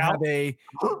Thursday, Right we're gonna now? have a.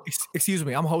 Excuse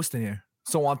me, I'm hosting here.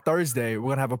 So on Thursday, we're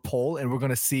gonna have a poll, and we're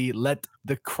gonna let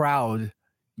the crowd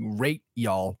rate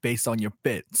y'all based on your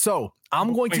fit. So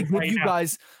I'm going to give you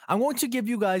guys. I'm going to give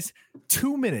you guys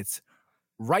 2 minutes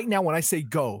right now. When I say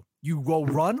go, you go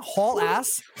run, haul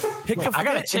ass, pick a I gotta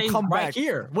fit, and change come right back.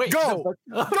 here. Wait, Go,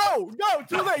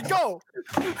 too late, go.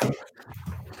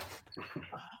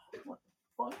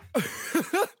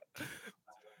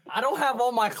 I don't have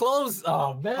all my clothes.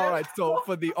 Oh man. All right, so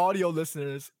for the audio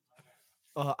listeners,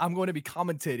 I'm going to be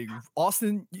commentating.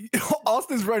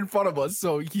 Austin's right in front of us,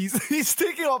 so he's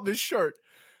taking off his shirt.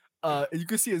 You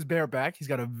can see his bare back. He's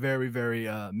got a very, very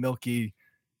milky,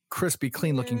 crispy,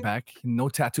 clean-looking back. No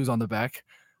tattoos on the back.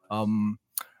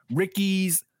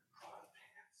 Ricky's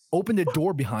opened the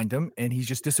door behind him, and he's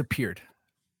just disappeared.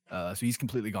 So he's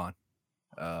completely gone.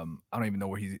 I don't even know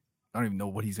what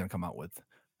he's gonna come out with.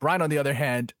 Brian, on the other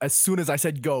hand, as soon as I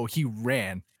said go, he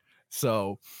ran.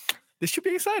 So this should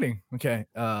be exciting. Okay.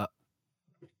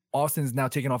 Austin's now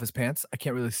taking off his pants. I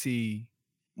can't really see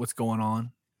what's going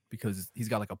on because he's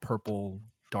got like a purple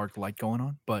dark light going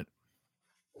on, but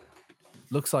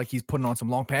looks like he's putting on some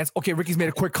long pants. Okay, Ricky's made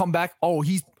a quick comeback. Oh,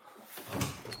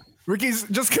 Ricky's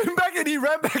just came back and he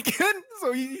ran back in.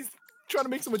 So he's trying to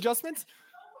make some adjustments.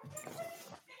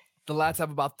 The lads have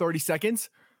about 30 seconds.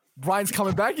 Brian's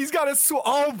coming back. He's got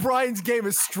Brian's game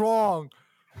is strong.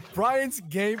 Brian's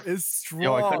game is strong.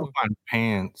 Yo, I couldn't find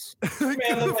pants.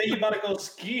 Man, look like you about to go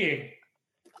skiing.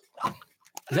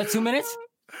 Is that 2 minutes?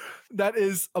 That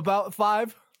is about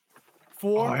 5,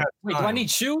 4, Wait, do I need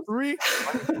shoes? 3,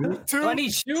 2, Do I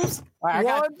need shoes? All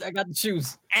right, I got the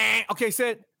shoes. Okay,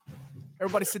 sit.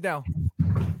 Everybody sit down.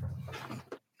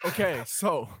 Okay,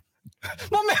 so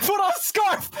My man put on a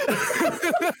scarf.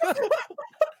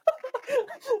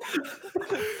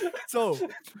 So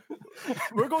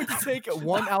we're going to take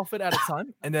one outfit at a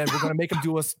time, and then we're going to make him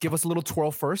give us a little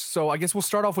twirl first. So I guess we'll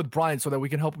start off with Brian so that we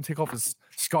can help him take off his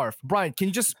scarf. Brian, can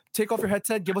you just take off your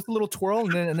headset, give us a little twirl,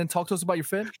 and then talk to us about your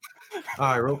fit?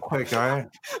 All right, real quick, all right?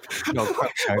 No,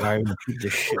 quick check. I repeat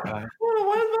this shit, all right?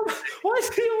 Why is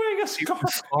he wearing a scarf?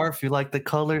 Scarf, you like the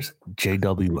colors?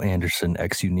 JW Anderson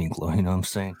X Uniqlo, you know what I'm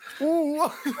saying? Ooh.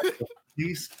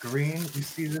 These green, you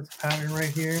see this pattern right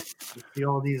here? You see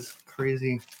all these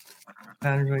crazy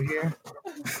patterns right here?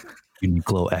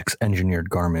 Uniqlo X engineered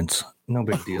garments. No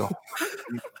big deal.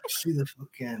 You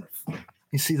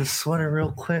see the sweater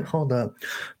real quick? Hold up.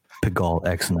 Pigalle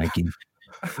X Nike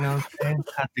You know what I'm saying?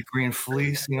 Had the green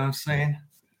fleece. You know what I'm saying?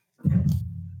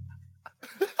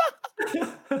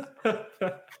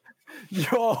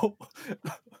 Yo,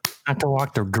 Not to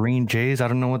walk the green Jays. I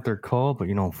don't know what they're called, but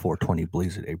 420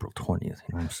 Blaze it April 20th. You know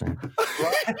what I'm saying?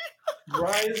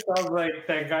 Brian sounds like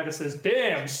that guy that says,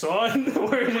 "Damn, son."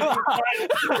 Where did you find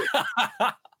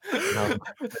No.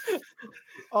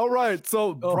 all right.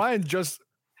 So Brian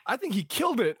I think he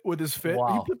killed it with his fit. He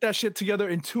Wow. put that shit together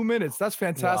in 2 minutes. That's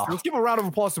fantastic. Wow. Let's give a round of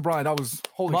applause to Brian. That was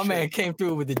holy My shit. man came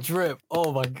through with the drip.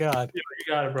 Oh my god. You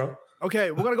got it, bro.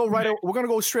 Okay, we're gonna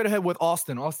go straight ahead with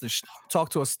Austin. Austin,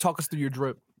 talk us through your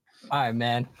drip. All right,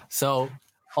 man. So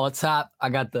on top, I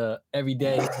got the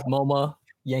everyday MoMA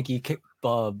Yankee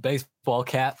baseball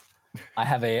cap. I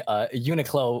have a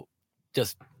Uniqlo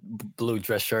just blue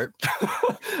dress shirt.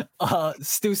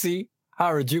 Stussy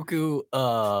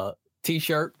Harajuku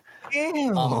t-shirt.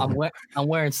 I'm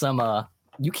wearing some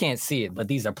you can't see it, but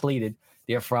these are pleated.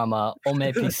 They're from Ome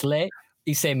Pisle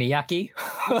Issey Miyake.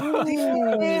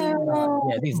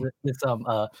 Yeah, these some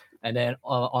and then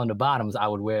on the bottoms I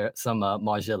would wear some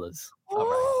Margielas. All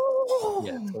right.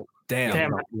 Yeah. So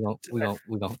Damn.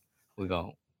 we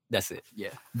gon' that's it.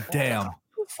 Yeah. Damn.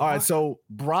 All right, so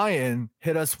Brian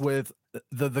hit us with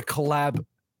the collab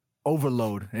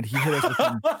overload, and he hit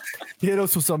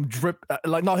us with some drip.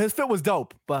 No, his fit was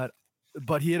dope, but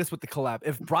he hit us with the collab.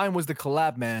 If Brian was the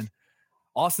collab man,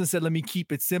 Austin said, "Let me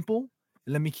keep it simple,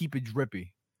 and let me keep it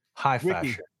drippy." High Ricky,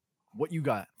 fashion. what you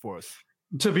got for us?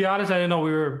 To be honest, I didn't know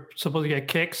we were supposed to get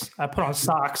kicks. I put on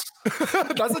socks.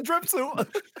 That's a drip suit.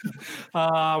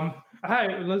 All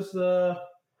right, let's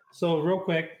so real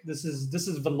quick, this is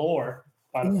velour,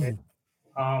 by the way.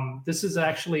 This is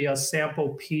actually a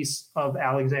sample piece of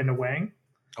Alexander Wang.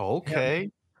 Okay.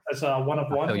 That's a one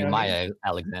of I'll one. tell you know what I mean? my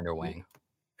Alexander Wang.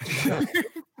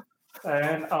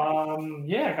 And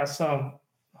I got some.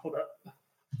 Hold up.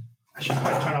 I should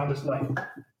probably turn on this light.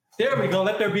 There we go.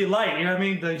 Let there be light. You know what I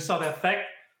mean? You saw the effect.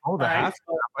 Oh, the All right, hat.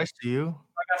 so I see you.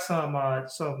 I got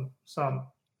some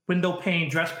window pane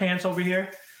dress pants over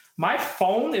here. My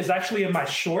phone is actually in my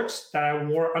shorts that I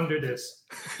wore under this.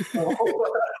 So,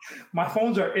 my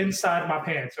phones are inside my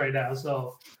pants right now,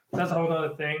 so that's a whole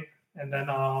other thing. And then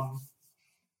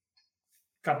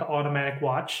got the automatic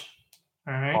watch.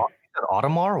 All right,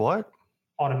 Audemars, what?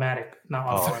 automatic, not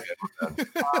automatic.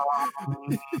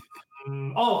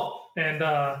 And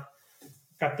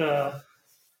got the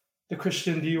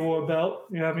Christian Dior belt.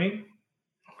 You know what I mean?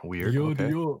 Weird. Okay.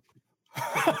 You know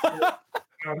what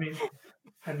I mean?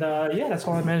 And yeah, that's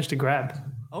all I managed to grab.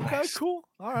 Okay, cool.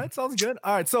 All right, sounds good.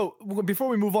 All right, so before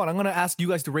we move on, I'm gonna ask you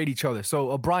guys to rate each other.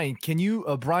 So, Brian, can you,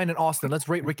 Brian and Austin, let's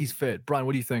rate Ricky's fit. Brian,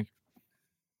 what do you think?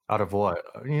 Out of what?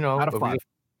 Out of 5.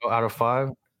 Out of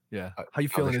 5. Yeah. How you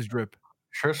feeling his drip?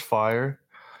 Sure's fire.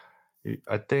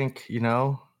 I think you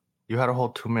had a whole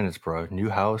 2 minutes, bro. New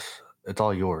house, it's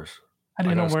all yours. I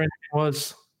didn't know got where it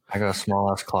was. I got a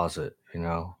small ass closet.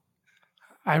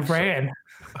 I ran.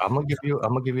 I'm gonna give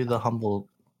you the humble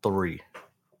 3.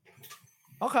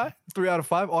 Okay, 3 out of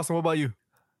 5. Austin, what about you?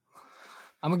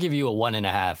 I'm gonna give you a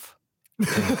 1.5.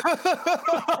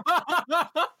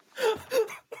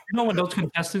 You know when those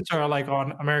contestants are like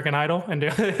on American Idol and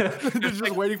they're They're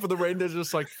just waiting for the rain. They're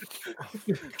just like,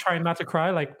 trying not to cry,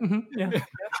 like, yeah.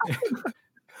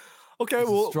 okay, It's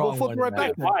a we'll strong flip right 1.5.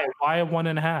 back. Then. Why a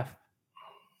 1.5?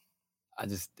 I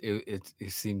just it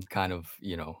seemed kind of,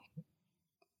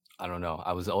 I don't know.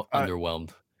 I was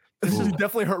underwhelmed. This has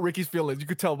definitely hurt Ricky's feelings. You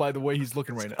could tell by the way he's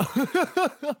looking right now.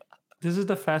 This is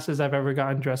the fastest I've ever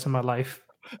gotten dressed in my life.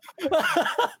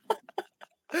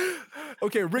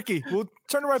 Okay, Ricky, we'll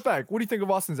turn it right back. What do you think of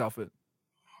Austin's outfit?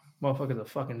 Motherfucker's a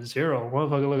fucking 0.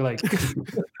 Motherfucker look like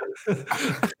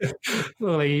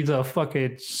he's a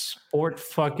fucking sport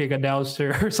fucking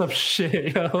announcer or some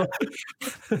shit,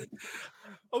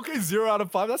 Okay, 0 out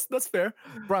of 5. That's fair.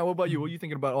 Brian, what about you? What are you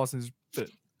thinking about Austin's fit?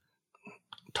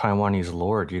 Taiwanese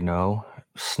lord,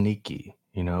 sneaky,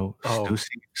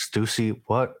 Stussy,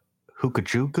 what?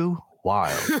 Hukajuku?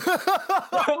 Wild.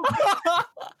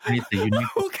 Need the unique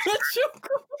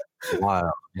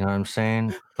wild. You know what I'm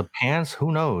saying? The pants,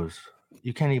 who knows?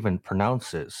 You can't even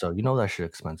pronounce it, so that shit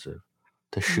expensive.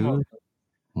 The shoes,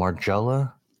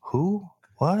 Margiela, who?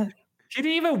 What? He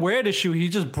didn't even wear the shoe. He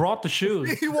just brought the shoes.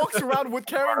 He walks around with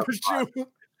carrying the shoe.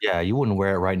 Yeah, you wouldn't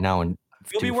wear it right now and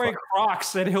He'll be wearing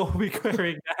Crocs and he'll be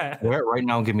wearing that. wear it right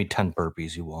now and give me 10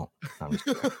 burpees. You won't. No, I'm just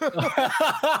kidding.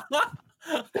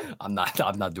 I'm not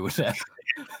doing that.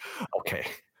 Okay,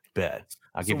 bet.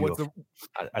 I'll So give you. what's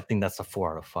I think that's a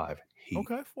 4 out of 5. Heat.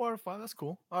 Okay, 4 out of 5. That's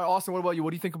cool. All right, Austin, what about you? What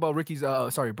do you think about Ricky's?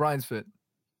 Brian's fit.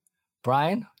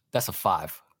 Brian, that's a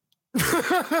 5.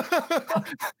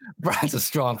 Brian's a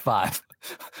strong 5.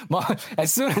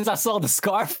 As soon as I saw the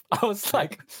scarf, I was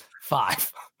like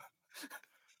 5.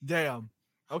 Damn.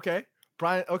 Okay.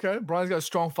 Brian. Okay. Brian's got a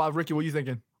strong 5. Ricky, what are you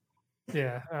thinking?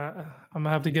 Yeah, I'm gonna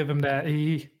have to give him that.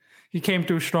 He came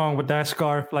through strong with that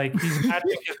scarf. Like he's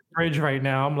matching his bridge right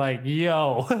now. I'm like,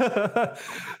 yo.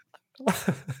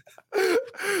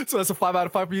 So that's a 5 out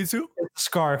of 5 for you too?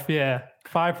 Scarf, yeah.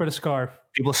 5 for the scarf.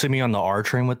 People see me on the R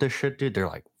train with this shit, dude. They're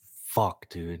like, fuck,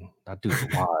 dude. That dude's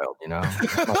wild, you know?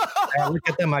 Like, I look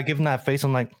at them, I give them that face.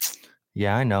 I'm like,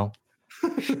 yeah, I know.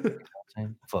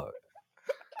 Fuck.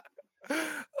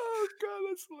 Oh god,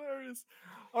 that's hilarious.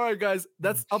 All right, guys,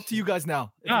 that's up to you guys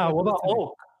now. If you Ah, guys what are about listening-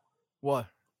 Hulk? What?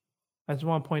 I just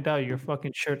want to point out your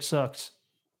fucking shirt sucks.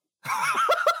 All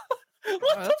right,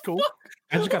 that's cool.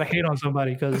 I just gotta hate on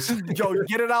somebody because Yo,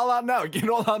 get it all out now. Get it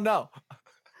all out now.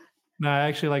 I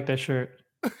actually like that shirt.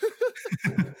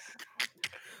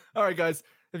 All right, guys.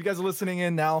 If you guys are listening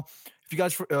in now, if you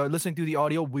guys are listening through the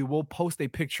audio, we will post a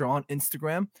picture on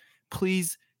Instagram.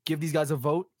 Please give these guys a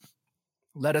vote.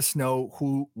 Let us know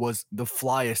who was the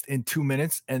flyest in 2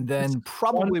 minutes, and then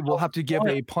probably we'll have to give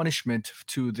a punishment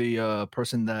to the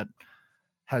person that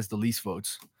has the least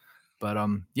votes. But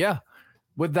yeah,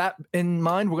 with that in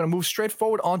mind, we're gonna move straight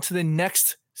forward on to the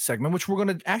next segment, which we're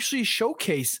gonna actually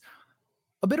showcase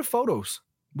a bit of photos.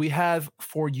 We have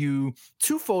for you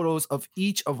 2 photos of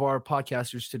each of our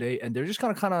podcasters today, and they're just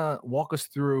gonna kind of walk us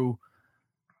through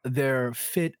their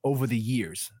fit over the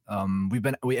years.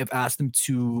 We have asked them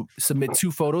to submit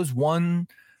 2 photos, one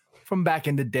from back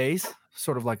in the days,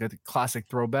 sort of like a classic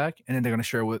throwback, and then they're gonna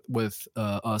share with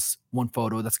us one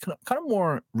photo that's kind of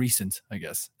more recent, I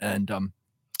guess. And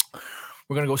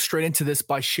we're gonna go straight into this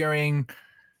by sharing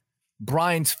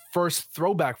Brian's first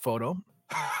throwback photo.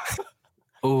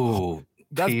 Ooh.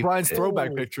 That's peep Brian's it.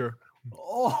 throwback picture.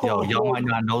 Oh, Yo, y'all might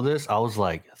not know this. I was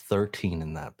like 13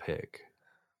 in that pic.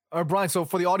 All right, Brian. So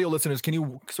for the audio listeners, can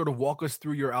you sort of walk us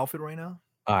through your outfit right now?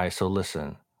 All right, so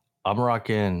listen, I'm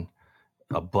rocking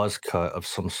a buzz cut of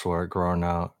some sort growing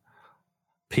out.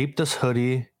 Peep this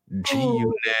hoodie, G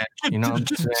Unit, you know what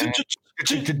I'm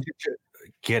saying?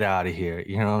 Get out of here,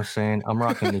 you know what I'm saying? I'm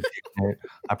rocking the G Unit.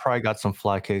 I probably got some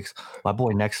fly kicks. My boy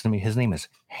next to me, his name is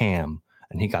Ham,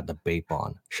 and he got the Bape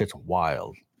on. Shit's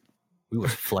wild. We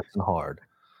was flexing hard.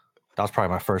 That was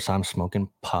probably my first time smoking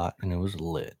pot, and it was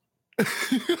lit.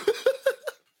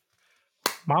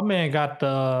 My man got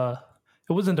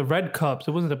it wasn't the red cups,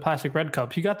 it wasn't the plastic red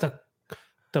cups. He got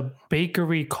the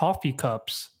bakery coffee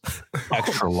cups.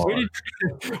 Extra large.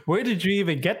 Where did you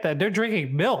even get that? They're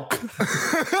drinking milk.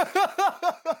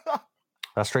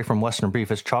 That's straight from Western Beef.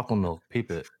 It's chocolate milk.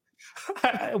 Peep it.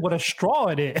 With a straw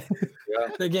in it.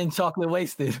 They're getting chocolate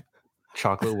wasted.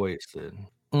 Chocolate wasted.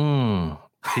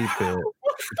 Peep it.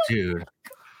 Dude.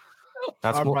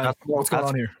 That's All more, right, that's more, what's going that's-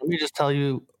 on here? Let me just tell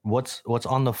you what's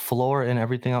on the floor and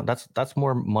everything else. That's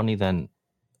more money than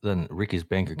Ricky's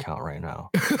bank account right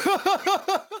now.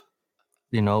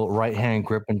 You know, right hand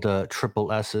gripping the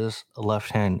triple S's,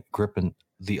 left hand gripping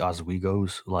the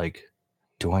Oswegos. Like,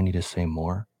 do I need to say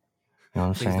more? You know what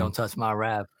I'm Please saying? don't touch my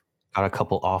rap. Got a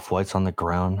couple off-whites on the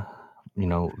ground. You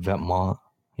know, Vetements.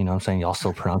 You know what I'm saying? Y'all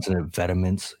still pronouncing it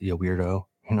Vetements, you weirdo.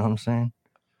 You know what I'm saying?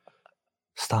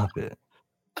 Stop it.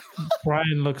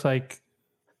 Brian looks like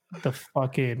the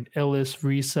fucking illest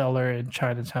reseller in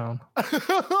Chinatown. And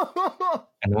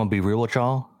I'm gonna be real with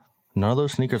y'all. None of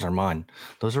those sneakers are mine.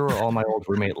 Those are all my old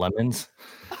roommate Lemons.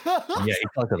 And yeah, he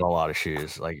collected a lot of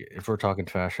shoes. Like, if we're talking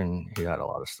fashion, he had a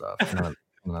lot of stuff.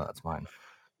 No, that's mine.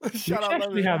 We Shout should out,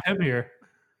 actually Lemon. have him here.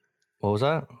 What was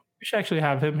that? We should actually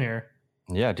have him here.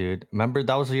 Yeah, dude. Remember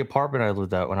that was the apartment I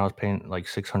lived at when I was paying like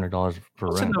 $600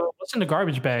 for rent. What's in the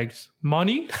garbage bags?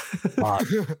 Money?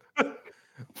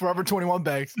 Forever 21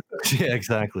 bags. Yeah,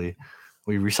 exactly.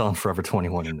 We reselling Forever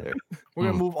 21 in there. We're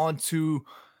gonna move on to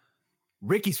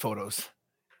Ricky's photos,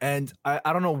 and I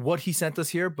don't know what he sent us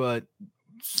here, but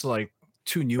it's like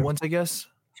 2 new ones, I guess.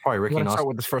 It's probably We're Ricky gonna and start Austin.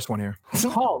 with this first one here.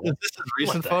 Oh, Is this a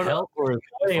recent the photo? hell? Or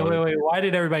wait. Why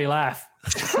did everybody laugh?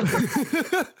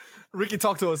 Ricky,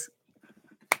 talk to us.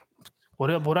 What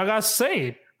I gotta say?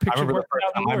 I Picture remember the working first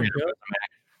out time the I work, made a yo.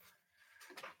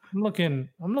 I'm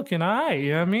looking all right, you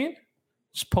know what I mean?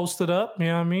 Just post it up, you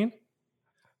know what I mean?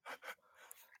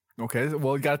 Okay,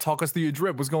 well, you gotta talk us through your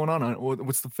drip. What's going on?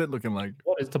 What's the fit looking like?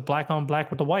 What is the black on black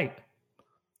with the white?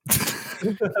 This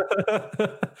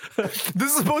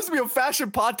is supposed to be a fashion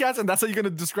podcast, and that's how you're gonna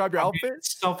describe your outfit?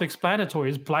 It's self-explanatory.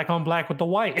 It's black on black with the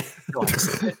white.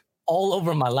 All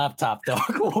over my laptop, dog.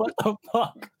 What the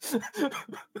fuck?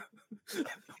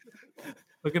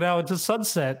 Looking out into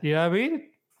sunset, you know what I mean?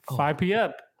 5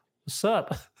 p.m. What's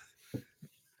up?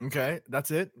 Okay,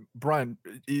 that's it. Brian,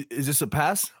 is this a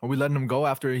pass? Are we letting him go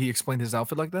after he explained his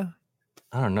outfit like that?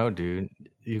 I don't know, dude.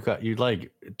 You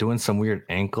like doing some weird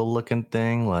ankle looking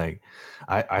thing. Like,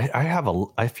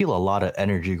 I feel a lot of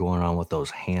energy going on with those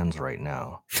hands right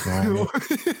now. You know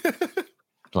what I mean?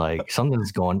 Like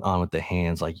something's going on with the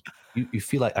hands. Like you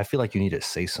feel like I feel like you need to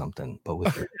say something, but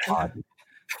with your body.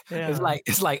 Yeah.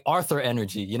 It's like Arthur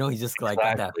energy, you know. He's just like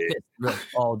got that Exactly. fist real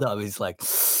balled up. He's like,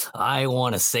 I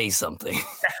want to say something.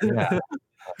 Yeah,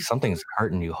 something's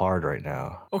hurting you hard right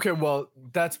now. Okay, well,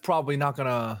 that's probably not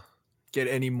gonna get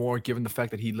any more given the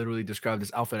fact that he literally described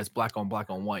his outfit as black on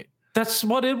white. That's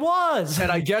what it was. And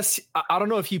I guess I don't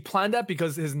know if he planned that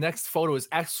because his next photo is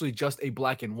actually just a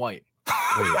black and white.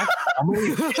 Wait, how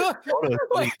many photos?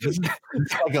 Like, this is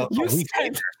like a You week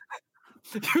said,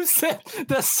 you said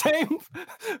the same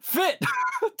fit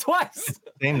twice.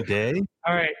 same day.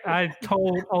 All right, I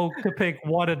told Oak to pick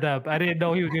one of them. I didn't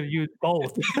know he was going to use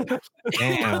both.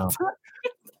 Damn.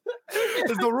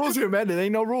 There's no rules here, man. There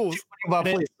ain't no rules. About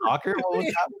playing soccer? What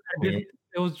was happening?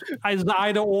 It was an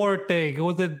either or thing. It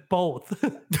wasn't both.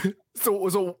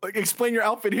 So explain your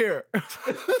outfit here.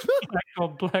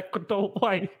 Black with the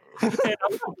white. And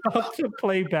I'm about to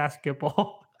play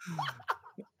basketball.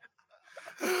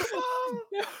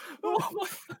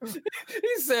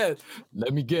 He said,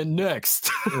 "Let me get next."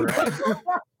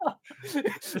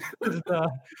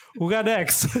 Who got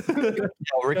next?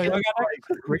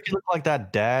 Ricky looked like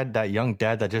that young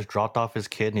dad that just dropped off his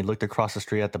kid and he looked across the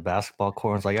street at the basketball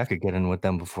court and was like, I could get in with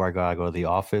them before I go to the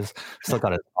office. Still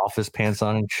got his office pants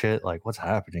on and shit. Like, what's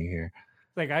happening here?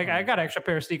 Like I got an extra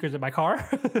pair of sneakers in my car.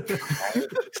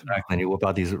 Exactly. And you whip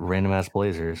out these random ass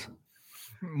blazers.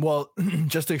 Well,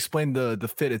 just to explain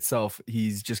the fit itself,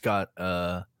 he's just got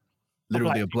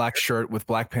literally a black shirt with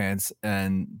black pants,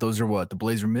 and those are what, the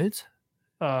blazer mids?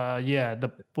 Yeah,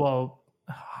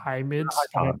 high mids.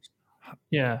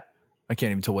 Yeah. I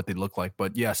can't even tell what they look like,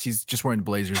 but yes, he's just wearing the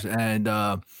blazers, and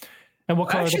And what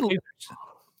color? actually- are the blazers?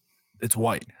 it's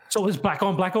white. So it's black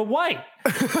on white.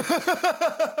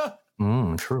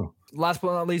 True. Last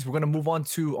but not least, we're gonna move on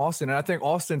to Austin, and I think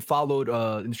Austin followed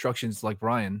instructions like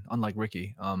Brian, unlike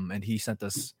Ricky. And he sent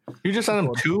us. You just sent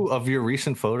him 2 of your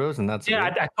recent photos, and that's Yeah,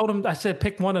 it? I told him. I said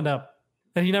pick one of them,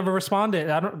 and he never responded.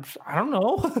 I don't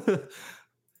know.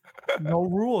 No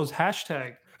rules.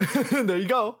 Hashtag. There you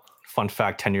go. Fun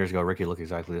fact: 10 years ago, Ricky looked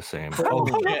exactly the same. Oh,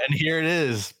 yeah, and here it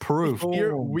is, proof.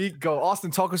 Here we go.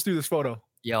 Austin, talk us through this photo.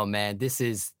 Yo, man, this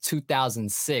is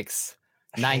 2006,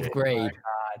 ninth grade,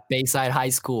 Bayside High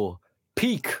School.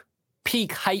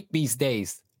 Peak hype these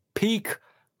days. Peak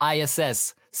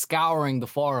ISS, scouring the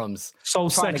forums. So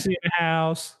Trying to- sexy in the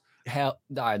house. Hell,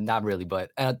 not really,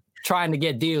 but trying to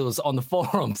get deals on the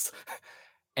forums.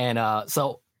 And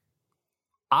so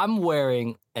I'm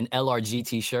wearing an LRG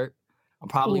t-shirt. I'm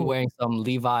probably Ooh. wearing some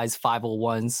Levi's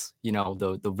 501s, you know,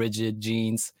 the rigid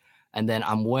jeans. And then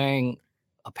I'm wearing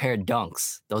a pair of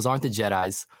Dunks. Those aren't the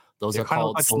Jedis. Those They're are kind of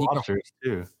called like the sneaker. lobsters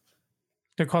too.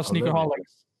 They're called Oh, really?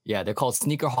 sneakerholics. Yeah, they're called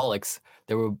Sneakerholics.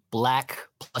 They were black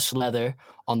plush leather.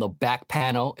 On the back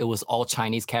panel, it was all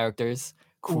Chinese characters.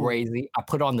 Crazy. I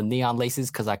put on the neon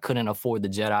laces because I couldn't afford the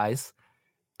Jedis.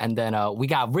 And then we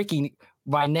got Ricky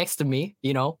right next to me,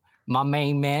 you know, my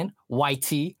main man, white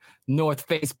tee, North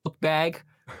Face book bag.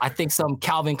 I think some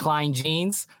Calvin Klein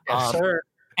jeans. Yes, sir.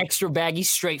 Extra baggy,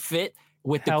 straight fit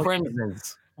with the Hell yeah.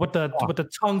 crimsons. With the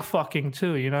tongue fucking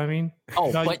too. You know what I mean?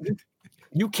 Oh, No, but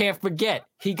you can't forget,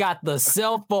 he got the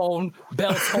cell phone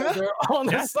belt holder on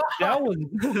the side. that was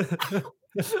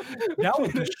that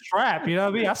was the strap. You know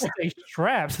what I mean? I stay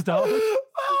strapped, dog.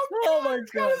 Oh my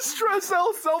god! Stress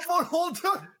cell phone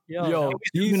holder. Yo,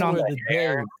 these even on were the the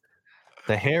hair. days.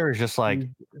 The hair is just like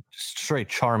straight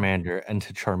Charmander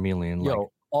into Charmeleon. Like,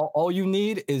 Yo, all you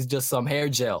need is just some hair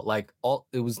gel. Like all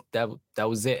it was that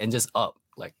was it, and just up,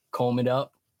 like comb it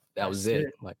up. That was That's it.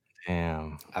 it. Like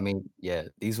damn, I mean, yeah,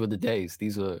 these were the days.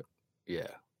 These were, yeah,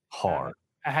 hard.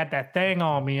 I had that thing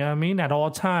on me. You know what I mean? At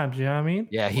all times. You know what I mean?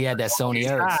 yeah. He had that Sony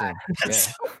Ericsson.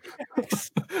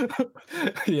 Yeah,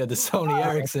 he had the Sony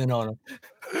Ericsson on him.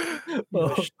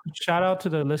 Yo, shout out to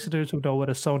the listeners who know what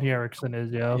a Sony Ericsson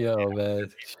is, yo. Yo, man,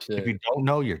 If shit. you don't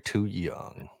know, you're too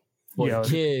young. For Yo. the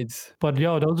kids. But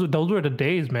yo, those were the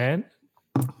days, man.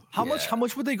 How Yeah.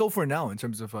 much would they go for now in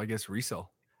terms of, I guess,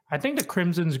 resale? I think the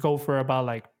Crimsons go for about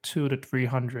like 200 to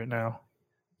 300 now.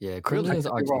 Yeah, crimsons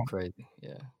could are be too wrong. crazy.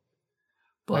 Yeah,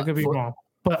 I could be for- wrong.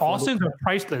 But for the- Austin's are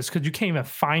priceless because you can't even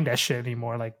find that shit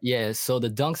anymore. Like, Yeah, so the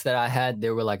Dunks that I had, they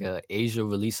were like a Asia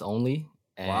release only,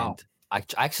 and Wow. I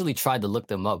actually tried to look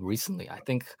them up recently. I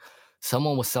think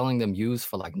someone was selling them used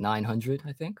for like 900.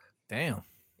 I think. Damn.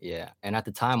 Yeah, and at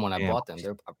the time when I Damn. bought them,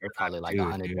 they're probably like Dude,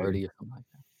 130 or something like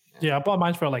that. Yeah, I bought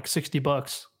mine for like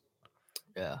 $60.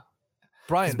 Yeah.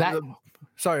 Brian, back-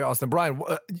 sorry, Austin. Brian,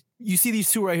 you see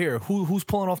these two right here. Who's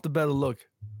pulling off the better look?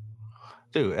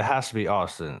 Dude, it has to be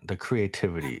Austin. The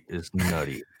creativity is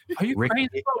nutty. Are you Ricky, crazy?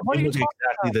 Bro? What are you you look talking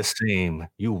exactly the same.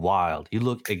 You wild. You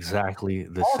look exactly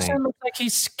the Austin same. looks like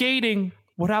he's skating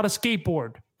without a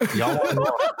skateboard. Y'all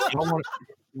want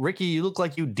Ricky, you look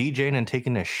like you DJing and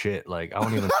taking a shit. Like, I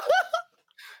don't even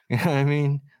you know what I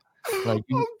mean? Like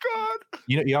Oh God.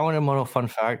 y'all want to know a fun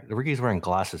fact? Ricky's wearing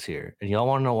glasses here. And y'all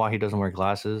want to know why he doesn't wear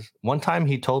glasses? One time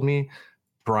he told me,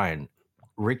 Brian,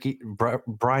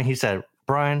 he said,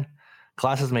 Brian,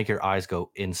 glasses make your eyes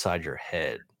go inside your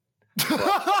head.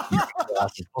 I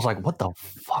was like, what the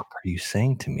fuck are you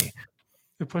saying to me?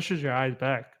 It pushes your eyes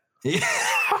back. What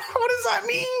does that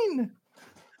mean?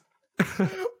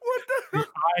 Your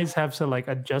eyes have to like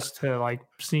adjust to like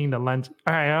seeing the lens.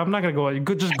 All right, I'm not gonna go.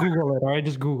 Just Google it. All right,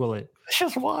 just Google it. It's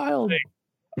just wild.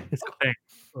 It's a thing.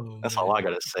 That's all I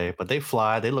gotta say. But they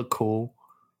fly. They look cool.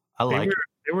 I like it.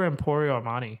 They were Emporio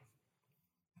Armani.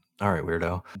 All right,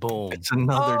 weirdo. Boom. It's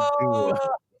another duo.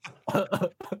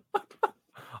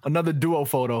 Another duo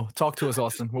photo. Talk to us,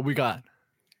 Austin. What we got?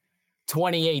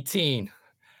 2018,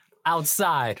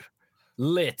 outside,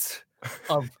 lit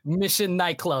of Mission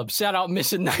Nightclub. Shout out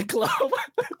Mission Nightclub.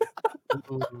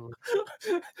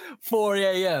 4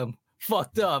 a.m.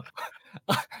 Fucked up.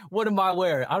 What am I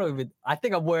wearing? I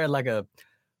think I'm wearing like a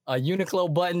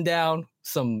Uniqlo button down,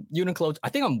 some Uniqlo. I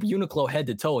think I'm Uniqlo head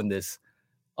to toe in this.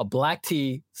 A black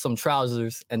tee, some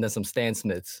trousers, and then some Stan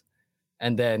Smiths.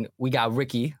 And then we got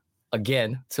Ricky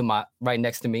again to my right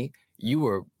next to me. You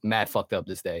were mad fucked up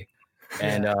this day.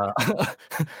 And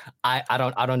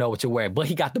I don't know what you're wearing, but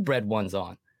he got the bread ones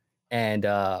on. And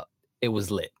it was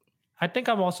lit. I think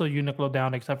I'm also Uniqlo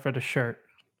down except for the shirt.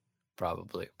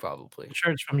 Probably. The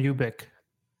shirt's from Ubik.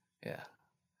 Yeah.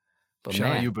 But Shout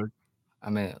out man, you, Bert. I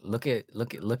mean, look at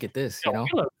this, you know?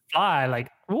 You look fly, like,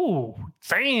 ooh,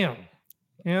 damn.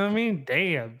 You know what I mean?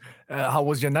 Damn. How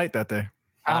was your night that day?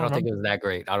 I don't think it was that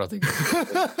great. I don't think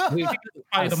Probably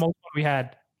the most fun we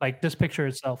had. Like this picture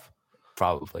itself.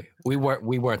 probably. We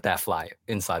weren't that fly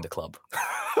inside the club.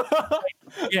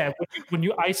 Yeah, when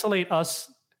you isolate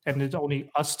us and there's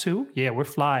only us two, yeah, we're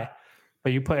fly.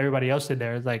 But you put everybody else in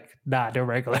there, it's like, nah, they're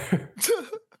regular.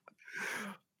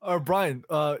 Brian,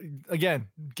 again,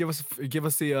 give us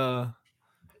the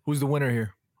who's the winner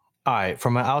here? All right,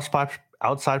 from an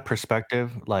outside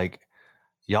perspective, like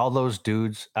y'all those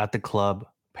dudes at the club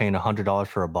paying $100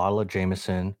 for a bottle of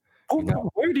Jameson. Oh,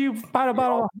 where do you buy a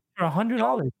bottle for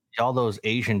 $100? Y'all those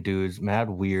Asian dudes, mad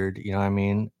weird, you know what I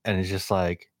mean? And it's just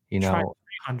like, you Try know,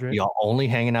 300. y'all only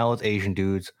hanging out with Asian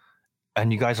dudes,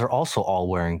 and you guys are also all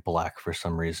wearing black for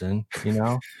some reason, you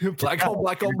know? Black on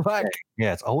black on black.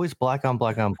 Yeah, it's always black on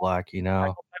black on black, you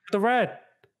know? The red.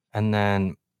 And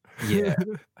then, yeah,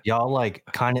 y'all like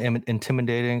kind of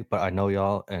intimidating, but I know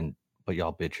y'all, but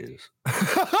y'all bitches,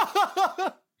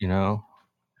 you know?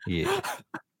 Yeah.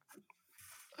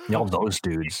 Y'all those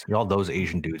dudes. Y'all those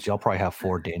Asian dudes. Y'all probably have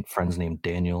 4 friends named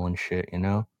Daniel and shit, you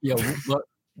know? Yeah,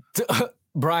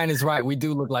 Brian is right. We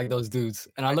do look like those dudes.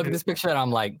 And I look at this picture and I'm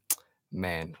like,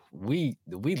 man, we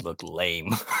look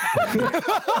lame.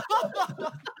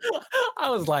 I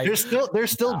was like,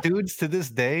 There's still dudes to this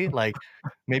day, like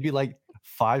maybe like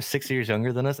 5-6 years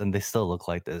younger than us, and they still look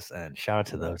like this. And shout out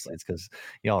to those dudes because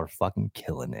y'all are fucking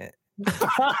killing it.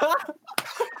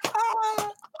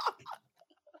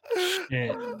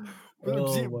 Yeah.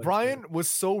 See, Brian was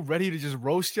so ready to just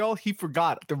roast y'all, he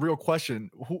forgot the real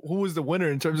question. Who was the winner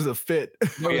in terms of the fit?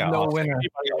 there was Yeah, no Austin. winner.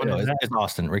 No, it's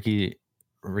Austin.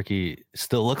 Ricky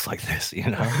still looks like this, you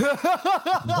know?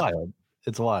 It's wild.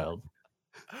 It's wild.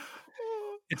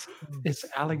 It's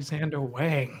Alexander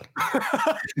Wang.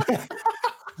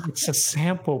 It's a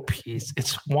sample piece.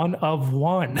 It's one of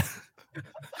one.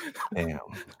 Damn.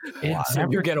 It's So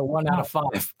you get a 1 out of 5.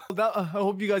 I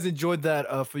hope you guys enjoyed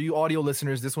that. For you audio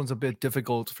listeners, this one's a bit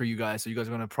difficult for you guys. So you guys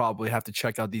are going to probably have to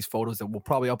check out these photos that we'll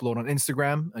probably upload on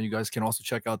Instagram. And you guys can also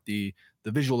check out the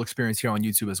visual experience here on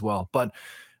YouTube as well. But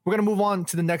we're going to move on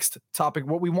to the next topic.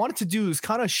 What we wanted to do is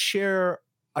kind of share,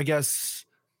 I guess,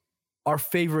 our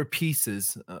favorite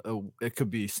pieces. It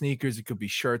could be sneakers, it could be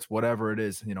shirts, whatever it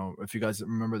is. You know, if you guys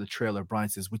remember the trailer, Brian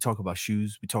says we talk about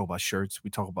shoes, we talk about shirts,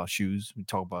 we talk about shoes, we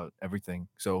talk about everything.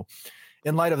 So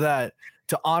in light of that,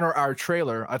 to honor our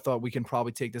trailer, I thought we can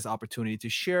probably take this opportunity to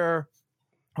share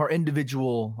our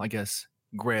individual, I guess,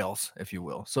 grails, if you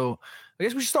will. So I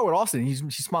guess we should start with Austin. He's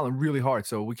smiling really hard,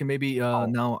 so we can maybe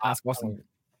now ask Austin,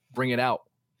 bring it out.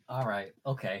 All right.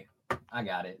 Okay. I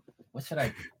got it. What should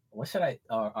I What should I?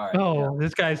 All right. Oh,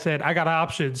 this guy said I got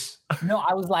options. No,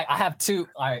 I was like, I have two.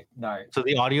 All right. So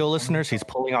the audio listeners, he's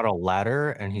pulling out a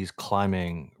ladder and he's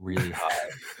climbing really high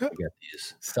to get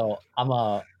these. So I'm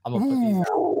gonna put these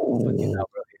out. Put these out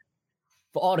real here.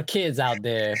 For all the kids out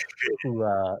there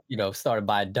who started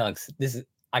buying dunks,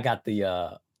 I got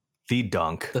the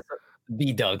dunk.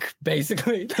 the dunk,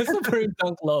 basically. The Supreme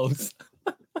Dunk lows.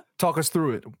 Talk us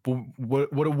through it. What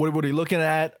are you looking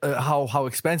at? How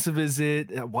expensive is it?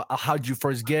 How'd you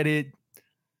first get it?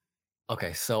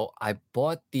 Okay, so I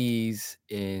bought these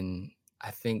in I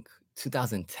think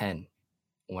 2010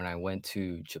 when I went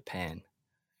to Japan,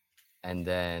 and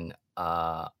then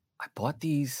I bought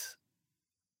these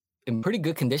in pretty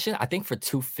good condition. I think for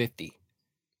 $250,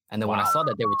 and then when I saw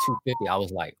that they were $250, I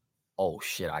was like, "Oh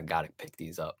shit, I gotta pick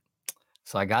these up."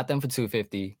 So I got them for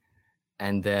 $250,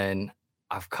 and then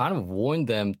I've kind of worn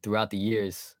them throughout the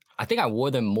years. I think I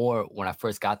wore them more when I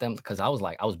first got them because I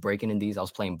was breaking in these. I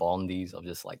was playing ball in these. I was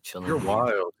just like chilling. You're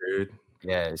wild, dude.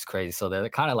 Yeah, it's crazy. So they're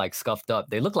kind of like scuffed up.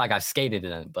 They look like I've skated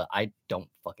in them, but I don't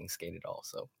fucking skate at all.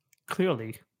 So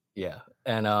Clearly. yeah.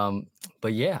 And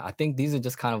but yeah, I think these are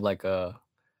just kind of like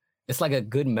it's like a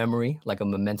good memory, like a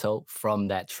memento from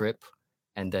that trip.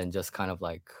 And then just kind of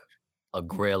like a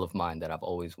grail of mine that I've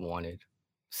always wanted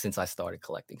since I started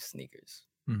collecting sneakers.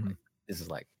 Mhm. This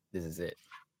is it.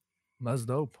 That's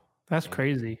dope. That's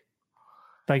crazy.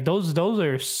 Like those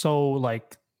are so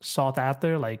like sought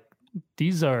after. Like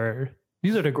these are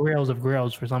the grails of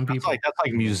grails for some people. That's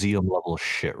like museum level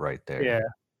shit right there. Yeah.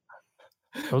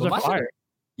 Those But are my shit- fire.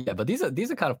 Yeah, but these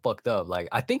are kind of fucked up. Like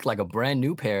I think like a brand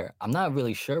new pair, I'm not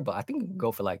really sure, but I think it could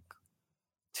go for like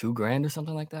 $2,000 or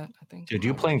something like that. I think. Dude, you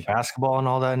I'm not playing sure. basketball and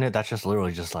all that in it? That's just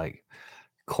literally just like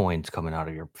coins coming out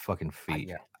of your fucking feet.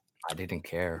 Yeah, I didn't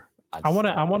care. I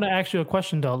wanna ask you a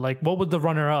question though. Like what was the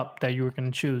runner up that you were gonna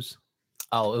choose?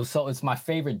 Oh, it's my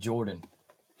favorite Jordan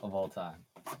of all time.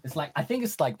 It's like I think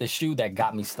it's like the shoe that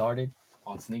got me started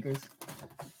on sneakers.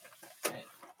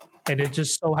 And it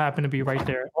just so happened to be right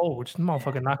there. Oh, this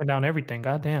motherfucker knocking down everything.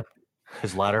 Goddamn.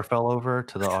 His ladder fell over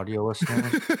to the audio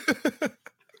listeners.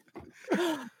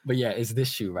 But yeah, it's this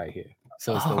shoe right here.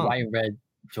 So it's the white and red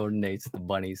Jordan 8s, the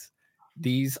bunnies.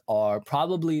 These are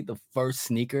probably the first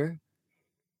sneaker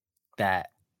that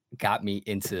got me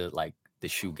into like the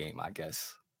shoe game, I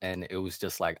guess. And it was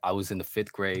just like I was in the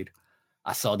 5th grade.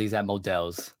 I saw these at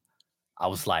Modell's. I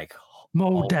was like,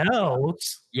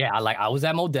 Modell's. yeah, I was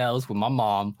at Modell's with my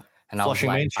mom, and Flushing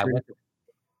I Main was like, Street?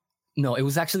 no, it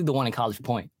was actually the one in College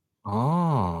Point.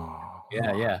 Oh.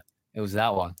 Yeah, it was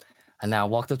that one. And then I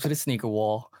walked up to the sneaker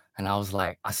wall, and I was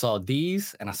like, I saw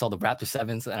these, and I saw the Raptor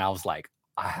 7s, and I was like,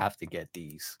 I have to get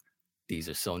these. These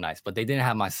are so nice, but they didn't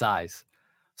have my size.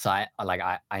 So I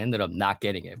ended up not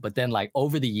getting it. But then like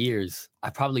over the years, I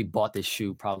probably bought this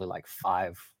shoe probably like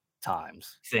 5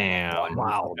 times. Damn.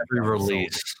 Wow. Every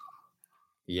release.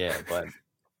 Yeah, but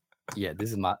yeah,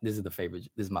 this is my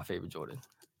favorite Jordan.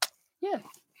 Yeah.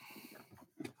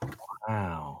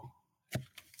 Wow.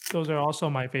 Those are also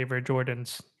my favorite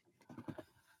Jordans.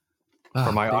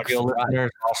 For my Big audio stride.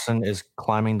 listeners, Austin is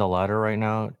climbing the ladder right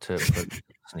now to put the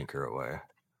sneaker away.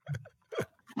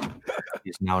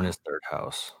 He's now in his 3rd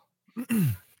house. But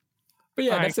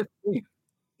yeah, All right. that's it for me.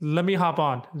 Let me hop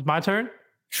on. It's my turn.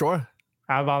 Sure.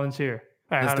 I volunteer.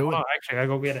 All right, Let's do hold it. on. Actually, I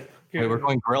go get it. Wait, we're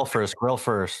going grill first. Grill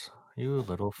first. You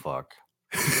little fuck.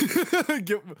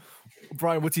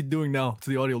 Brian, what's he doing now to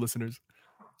the audio listeners?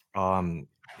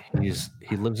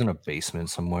 He lives in a basement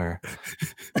somewhere.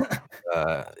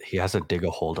 He has to dig a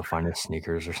hole to find his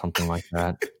sneakers or something like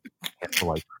that. He has to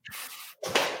like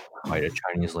fight a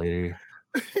Chinese lady.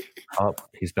 Oh,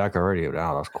 he's back already.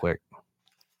 Wow, that was quick.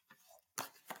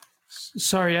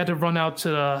 Sorry, I had to run out to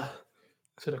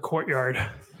the courtyard. I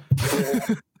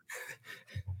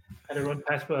had to run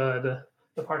past the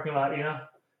parking lot, you know.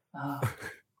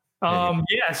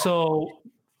 Yeah. So,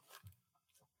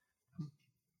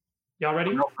 y'all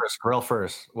ready? Grill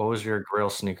first. What was your grill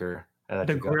sneaker? that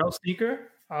The you got? Grail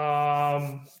sneaker.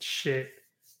 Shit.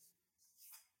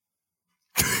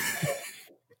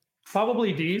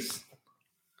 Probably these.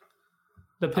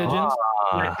 The pigeons.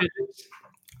 Black pigeons.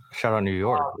 Shout out New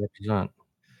York. Represent.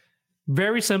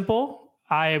 Very simple.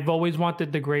 I've always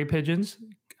wanted the gray pigeons.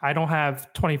 I don't have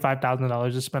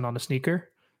 $25,000 to spend on a sneaker,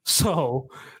 so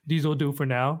these will do for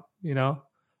now. You know,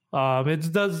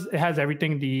 it has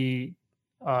everything the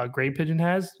gray pigeon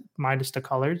has, minus the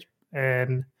colors.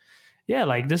 And yeah,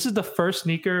 like this is the first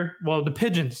sneaker. Well, the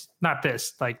pigeons, not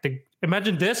this. Like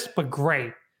imagine this, but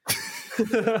gray.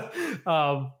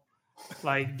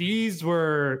 Like these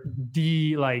were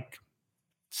the like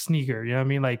sneaker. You know what I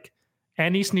mean? Like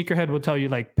any sneakerhead will tell you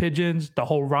like pigeons, the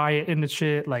whole riot in the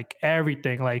shit, like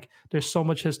everything. Like there's so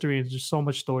much history and there's so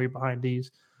much story behind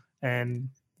these. And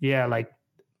yeah, like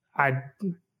I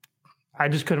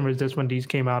just couldn't resist when these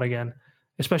came out again,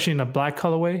 especially in the black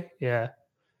colorway. Yeah,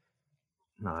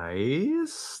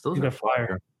 Nice. Those these are are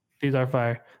fire. These are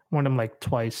fire. I worn them like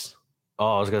twice.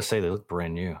 Oh, I was gonna say they look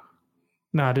brand new.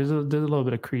 Nah, there's a little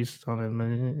bit of crease on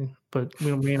them, but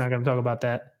we're not gonna talk about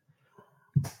that.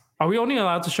 Are we only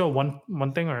allowed to show one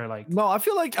thing or like? No, I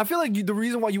feel like the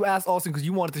reason why you asked Austin because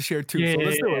you wanted to share too. So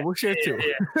let's do it. We'll share two.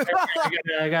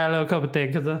 I got a little couple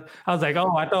things because I was like,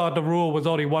 oh, I thought the rule was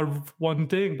only one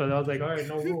thing, but I was like, all right,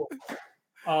 no rule.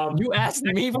 You asked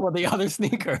me for the other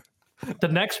sneaker. The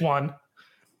next one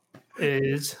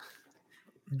is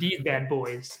these bad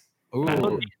boys. I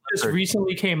know these just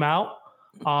recently came out,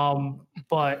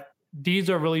 but these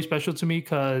are really special to me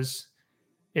because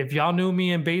if y'all knew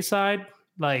me in Bayside,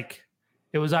 like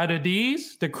it was either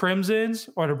these, the Crimsons,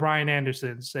 or the Brian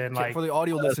Andersons. And like for the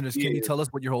audio listeners, can you tell us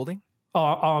what you're holding? Oh,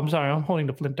 I'm sorry, I'm holding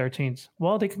the Flint 13s.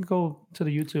 Well, they can go to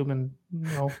the YouTube and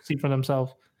see for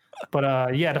themselves.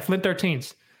 But yeah, the Flint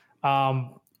 13s.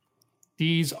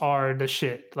 These are the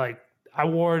shit. Like I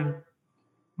wore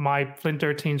my Flint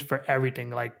 13s for everything,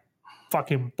 like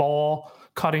fucking ball,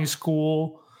 cutting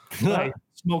school, like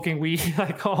smoking weed,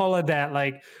 like all of that.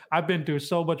 Like I've been through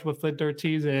so much with Flint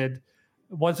 13s, and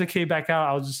once it came back out,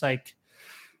 I was just like,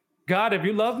 God, if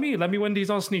you love me, let me win these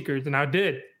on sneakers. And I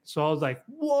did. So I was like,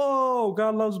 whoa,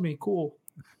 God loves me. Cool.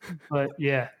 But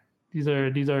yeah, these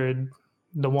are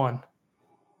the one.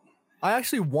 I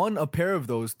actually won a pair of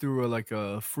those through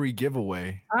a free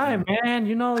giveaway. Hi, man.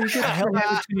 You get the hell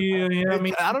out of you. You know what I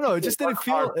mean? I don't know. It just didn't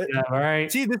feel. Yeah, all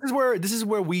right. See, this is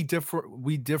where we differ.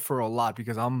 We differ a lot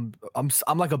because I'm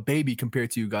like a baby compared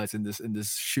to you guys in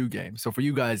this shoe game. So for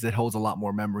you guys, it holds a lot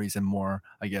more memories and more,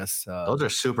 I guess. Those are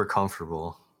super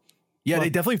comfortable. Yeah,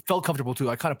 they definitely felt comfortable too.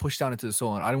 I kind of pushed down into the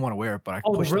sole, and I didn't want to wear it, but I.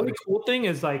 Oh, the really cool thing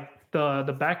is like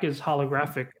the back is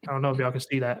holographic. I don't know if y'all can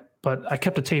see that, but I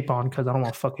kept the tape on because I don't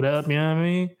want to fuck it up. You know what I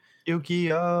mean?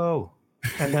 Yu-Gi-Oh!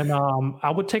 And then I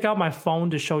would take out my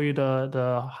phone to show you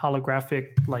the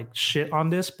holographic like shit on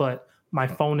this, but my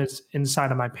phone is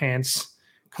inside of my pants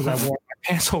because I wore my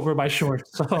pants over my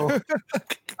shorts. So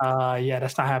yeah,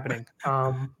 that's not happening.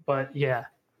 But yeah.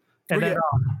 And then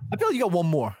I feel like you got one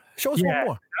more. Show us one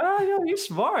more. Oh, yo, you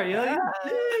smart, yo.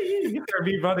 You heard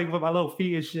me running with my little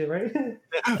feet and shit, right?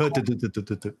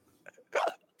 The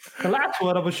last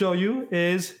one I'm gonna show you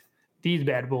is these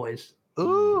bad boys.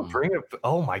 Ooh, bring it!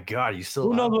 Oh my god, you still?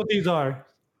 Who knows what these are? I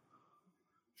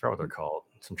forgot what they're called.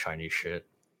 Some Chinese shit.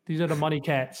 These are the money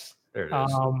cats. There it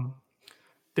is.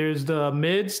 There's the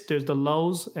mids, there's the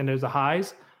lows, and there's the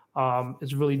highs.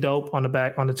 It's really dope. On the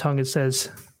back, on the tongue, it says,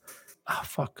 "Oh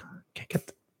fuck, can't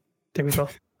get." There we go.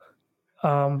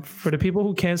 For the people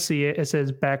who can't see it, it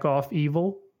says "Back off,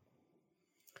 evil."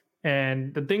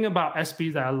 And the thing about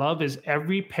SBs that I love is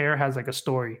every pair has like a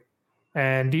story,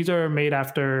 and these are made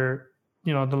after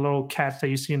the little cats that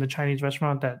you see in the Chinese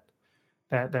restaurant that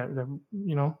the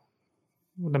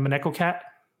Maneko cat.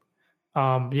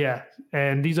 Yeah,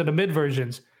 and these are the mid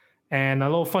versions. And a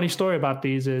little funny story about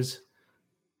these is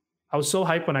I was so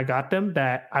hyped when I got them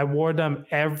that I wore them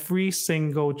every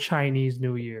single Chinese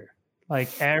New Year.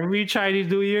 Like every Chinese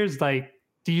New Year's, like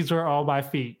these were all my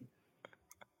feet.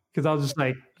 Because I was just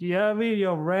like, you know what I mean?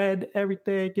 Red,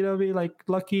 everything, you know what I mean? Like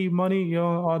lucky, money,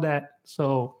 all that.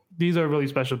 So these are really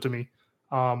special to me.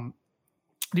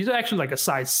 These are actually like a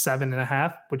size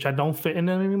 7.5, which I don't fit in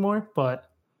them anymore. But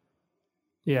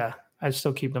yeah, I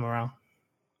still keep them around.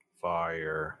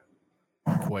 Fire.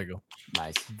 Fuego.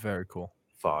 Nice. Very cool.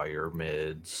 Fire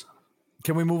mids.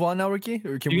 Can we move on now, Ricky?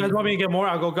 Or can You guys want me to get more?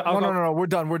 I'll go. No. We're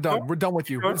done. We're done with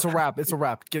you. It's a wrap. It's a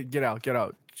wrap. Get out.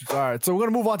 All right. So we're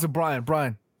gonna move on to Brian.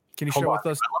 Brian, can you share with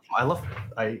us?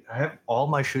 I have all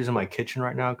my shoes in my kitchen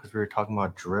right now because we were talking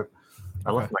about drip.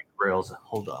 I left my grails.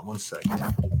 Hold on 1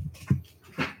 second.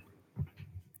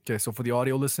 Okay, so for the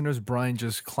audio listeners, Brian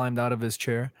just climbed out of his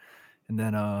chair, and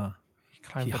then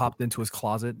he hopped into his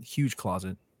closet, huge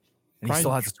closet, and he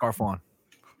still has a scarf on.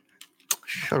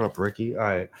 Shut up, Ricky. All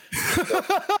right.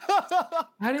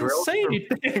 I didn't say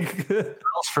anything.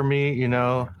 Girls for me,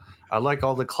 I like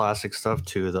all the classic stuff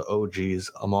too, the OGs.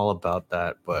 I'm all about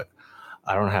that, but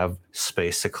I don't have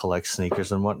space to collect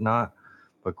sneakers and whatnot.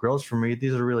 But grills for me,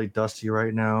 these are really dusty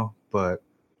right now, but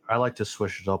I like to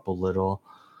switch it up a little.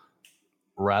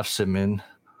 Raf Simons,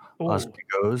 Us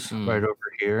goes right over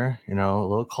here. A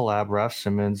little collab. Raf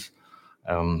Simons,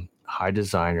 high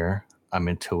designer. I'm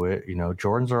into it.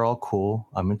 Jordans are all cool.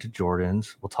 I'm into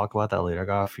Jordans. We'll talk about that later. I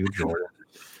got a few Jordans.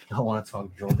 I don't want to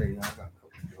talk Jordan. I got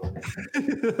a couple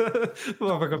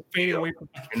Motherfucker fading away from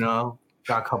You know,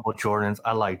 got a couple Jordans.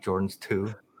 I like Jordans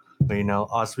too. But you know,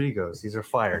 Oswegos, these are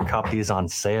fire. Cop these on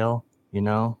sale, you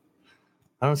know.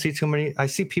 I don't see too many. I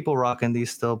see people rocking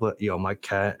these still, but yo, my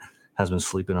cat has been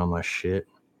sleeping on my shit.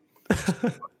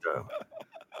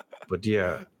 But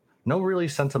yeah, no really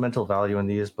sentimental value in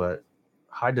these, but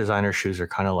high designer shoes are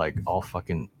kind of like all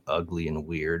fucking ugly and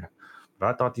weird. But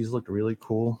I thought these looked really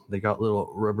cool. They got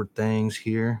little rubber things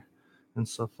here and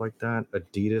stuff like that.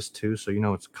 Adidas too, so you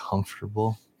know it's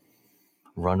comfortable.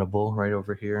 Runnable right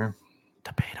over here.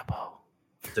 Debatable.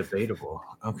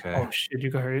 Okay. Oh shit, you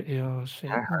got hurt. Oh shit.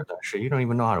 I heard that shit. You don't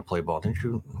even know how to play ball, didn't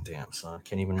you? Damn, son.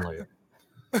 Can't even lay it.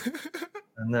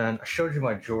 And then I showed you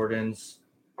my Jordans.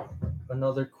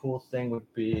 Another cool thing would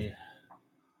be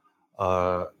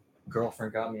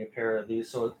girlfriend got me a pair of these.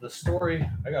 So the story,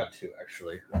 I got two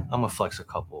actually. I'm gonna flex a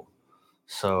couple.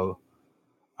 So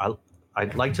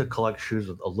I'd like to collect shoes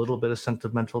with a little bit of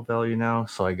sentimental value now.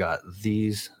 So I got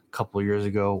these a couple years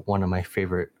ago. One of my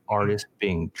favorite artists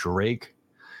being Drake.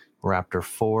 Raptor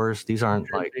 4s. These aren't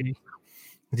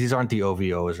the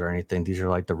OVOs or anything. These are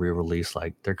like the re-release,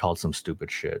 like they're called some stupid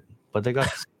shit. But they got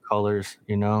the same colors,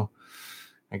 you know.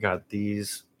 I got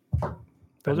these.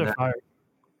 Those are fire.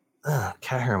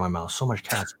 Cat hair in my mouth. So much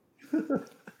cats.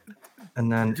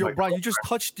 And then Yo, Brian, you just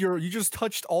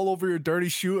touched all over your dirty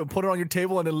shoe and put it on your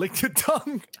table and then licked your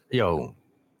tongue. yo,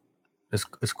 it's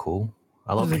cool.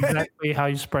 I love This is it. exactly how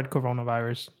you spread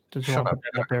coronavirus. Just Shut want to up.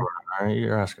 put that out there. All right,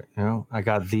 you're asking. You know, I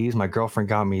got these. My girlfriend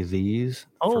got me these.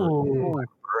 Oh,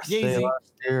 Birthday Yeezy.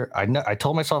 last year. I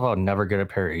told myself I would never get a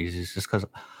pair of Yeezys just because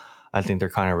I think they're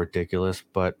kind of ridiculous.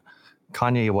 But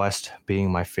Kanye West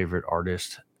being my favorite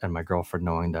artist and my girlfriend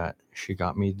knowing that, she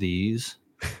got me these.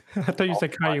 I thought you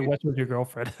said Kanye West was your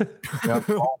girlfriend. Yep,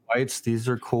 all whites. These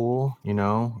are cool. You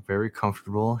know, very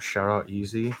comfortable. Shout out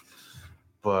Yeezy.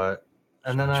 But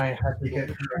and then I had to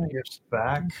get gifts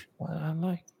back. What I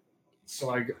like. So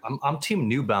I'm team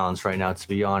New Balance right now, to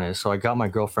be honest. So I got my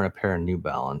girlfriend a pair of New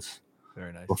Balance.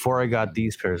 Very nice. Before I got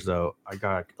these pairs, though, I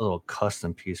got a little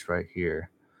custom piece right here.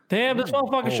 Damn, this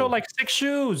motherfucker Oh. showed like 6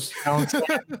 shoes.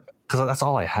 Because that's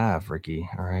all I have, Ricky.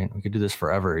 All right, we could do this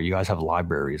forever. You guys have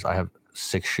libraries. I have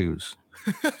 6 shoes.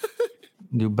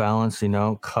 New Balance, you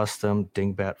know, custom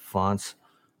dingbat fonts.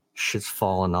 Shit's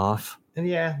falling off. And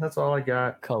yeah, that's all I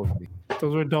got. Kobe.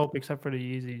 Those were dope, except for the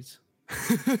Yeezys.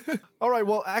 All right.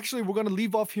 Well, actually, we're going to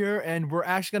leave off here and we're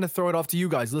actually going to throw it off to you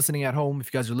guys listening at home. If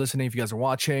you guys are listening, if you guys are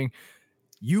watching,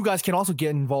 you guys can also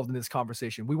get involved in this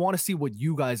conversation. We want to see what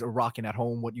you guys are rocking at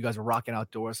home, what you guys are rocking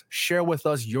outdoors. Share with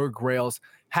us your grails.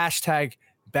 Hashtag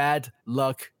bad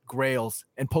luck grails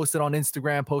and post it on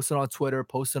Instagram, post it on Twitter,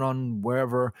 post it on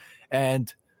wherever.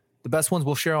 And the best ones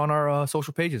we'll share on our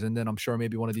social pages. And then I'm sure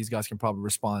maybe one of these guys can probably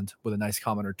respond with a nice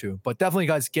comment or two. But definitely,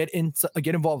 guys, get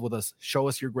involved with us. Show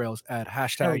us your grails at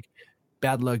hashtag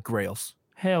bad luck grails.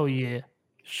 Hell yeah.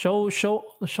 Show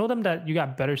them that you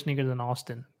got better sneakers than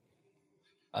Austin.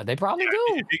 They probably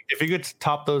do. If you could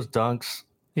top those dunks,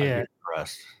 I'd be Yeah.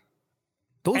 impressed.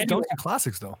 Those Anyway. dunks are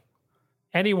classics, though.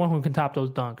 Anyone who can top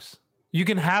those dunks. You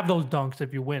can have those dunks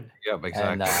if you win. Yep,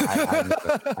 And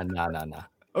exactly. nah.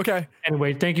 Okay.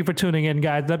 Anyway, thank you for tuning in,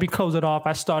 guys. Let me close it off.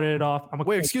 I started it off.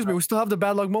 Wait, excuse me. We still have the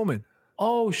bad luck moment.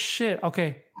 Oh shit.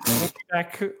 Okay. We'll be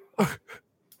back.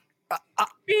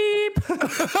 Beep.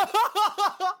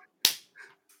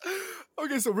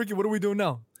 Okay, so Ricky, what are we doing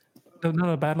now?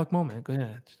 Another bad luck moment. Go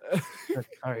ahead.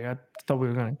 Sorry, I thought we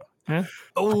were gonna. Yeah?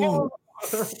 Oh,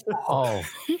 Oh,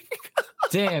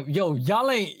 damn, yo,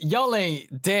 y'all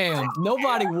ain't. Damn,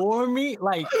 nobody warned me.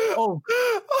 Like, oh,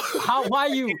 why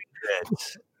you?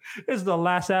 This is the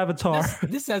last Avatar.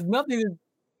 This has nothing to.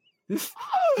 This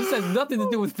has nothing to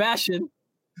do with fashion.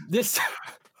 This.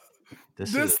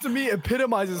 this to me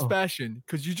epitomizes fashion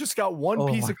because you just got one Oh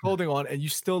piece my of clothing on and you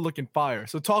still looking fire.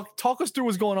 So talk us through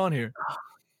what's going on here.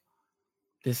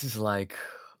 This is like,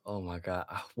 oh my god,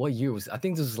 what year was? I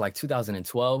think this was like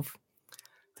 2012.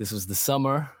 This was the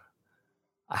summer.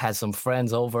 I had some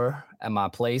friends over at my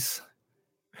place,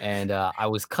 and I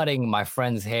was cutting my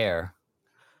friend's hair,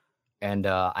 and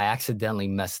I accidentally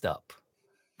messed up.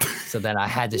 So then I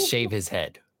had to shave his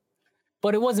head,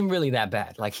 but it wasn't really that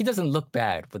bad. Like, he doesn't look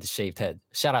bad with a shaved head.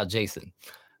 Shout out Jason.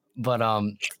 But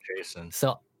Jason.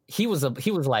 so he was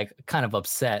like kind of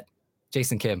upset.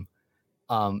 Jason Kim.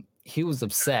 He was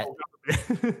upset.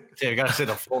 Yeah, you gotta say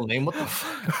the full name. What the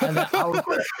fuck? And then I was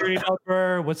Street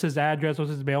number. What's his address? What's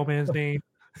his mailman's name?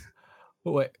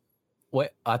 Wait,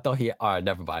 I thought he. All right,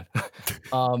 never mind.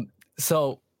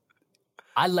 So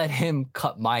I let him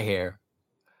cut my hair,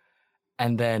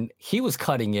 and then he was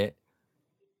cutting it,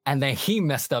 and then he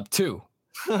messed up too.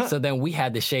 So then we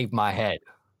had to shave my head.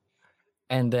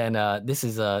 And then this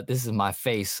is my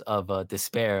face of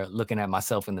despair, looking at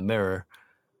myself in the mirror,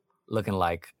 looking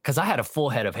like, because I had a full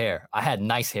head of hair. I had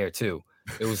nice hair too.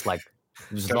 It was like,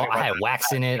 long. I had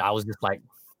wax in it. I was just like,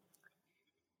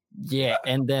 yeah.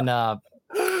 And then yeah.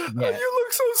 You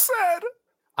look so sad.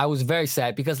 I was very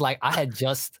sad because like I had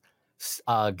just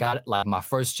got like my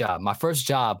first job. My first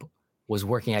job was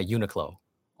working at Uniqlo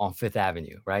on Fifth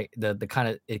Avenue, right? It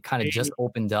kind of just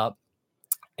opened up,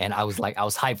 and I was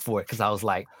hyped for it because I was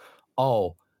like,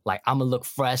 oh, like I'm gonna look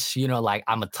fresh, you know, like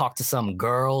I'm gonna talk to some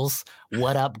girls.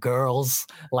 What up, girls?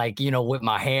 Like, you know, with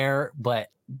my hair. But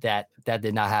that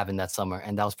did not happen that summer,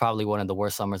 and that was probably one of the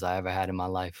worst summers I ever had in my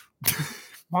life.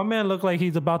 My man looked like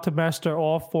he's about to master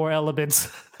all 4 elements.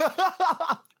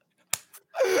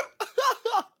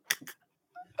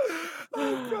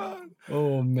 Oh God.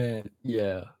 Oh man,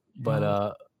 yeah.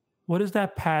 But what is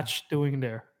that patch doing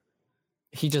there?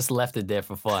 he just left it there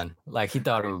for fun. Like he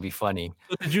thought it would be funny.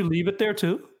 So did you leave it there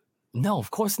too? No,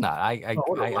 of course not.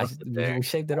 We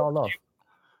shaved it all off.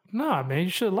 Nah, man, you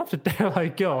should have left it there.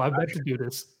 Like, yo, I meant to do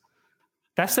this.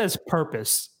 That says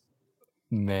purpose.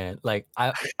 Man, like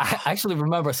I actually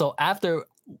remember. So after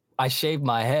I shaved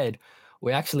my head,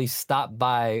 we actually stopped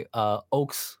by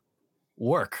Oak's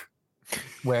work,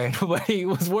 where he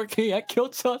was working at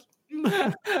Killshot.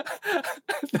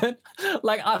 Then,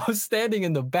 like I was standing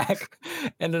in the back,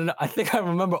 and then I think I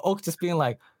remember Oak just being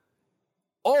like,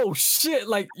 "Oh shit!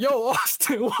 Like, yo,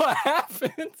 Austin, what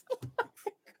happened?"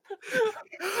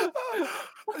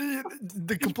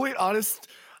 The complete honest,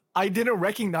 I didn't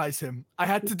recognize him. I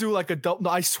had to do like a double. No,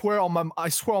 I swear on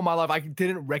my life, I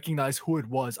didn't recognize who it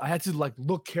was. I had to like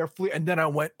look carefully, and then I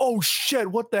went, "Oh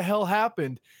shit! What the hell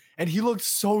happened?" And he looked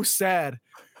so sad.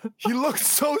 He looked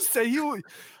so sad.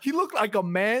 He looked like a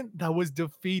man that was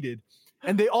defeated.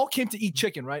 And they all came to eat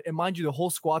chicken, right? And mind you, the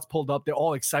whole squad's pulled up. They're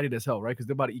all excited as hell, right? Because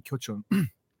they're about to eat Killshot.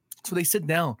 So they sit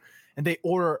down and they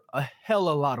order a hell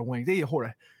of a lot of wings. They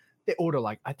order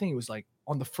like, I think it was like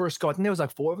on the first go, I think there was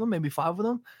like 4 of them, maybe 5 of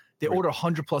them. They order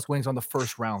 100+ wings on the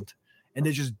first round, and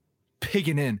they're just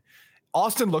pigging in.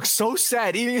 Austin looks so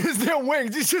sad eating his damn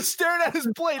wings. He's just staring at his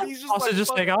plate. He's just Austin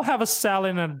like, I'll have a salad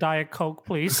and a Diet Coke,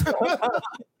 please.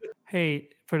 Hey,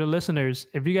 for the listeners,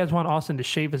 if you guys want Austin to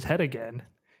shave his head again.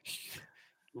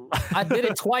 I did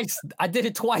it twice. I did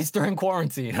it twice during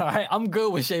quarantine. All right. I'm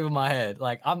good with shaving my head.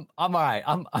 Like I'm all right.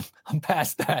 I'm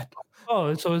past that.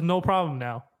 Oh, so it's no problem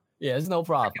now. Yeah, it's no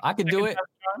problem. I can do it,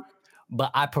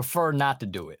 but I prefer not to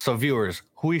do it. So viewers,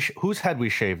 whose head we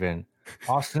shave in?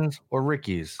 Austin's or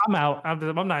Ricky's? I'm out.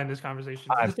 I'm not in this conversation.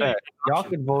 I bet y'all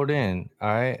could vote in, all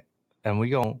right? And we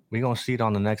gonna see it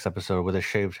on the next episode with a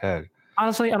shaved head.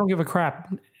 Honestly, I don't give a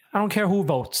crap. I don't care who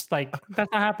votes. Like,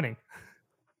 that's not happening.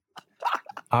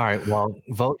 All right, well,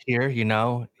 vote here. You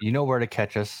know where to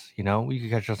catch us. You can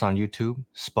catch us on YouTube,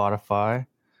 Spotify,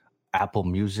 Apple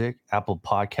Music, Apple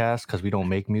Podcasts, because we don't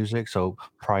make music, so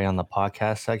probably on the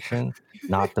podcast section,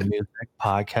 not the music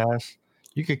podcast.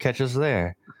 You could catch us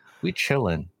there. We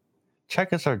chilling.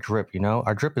 Check us our drip.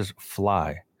 Our drip is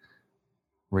fly.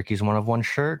 Ricky's 1 of 1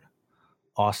 shirt,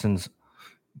 Austin's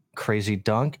crazy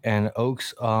dunk, and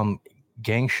Oak's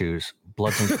gang shoes,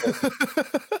 Bloods and Crips.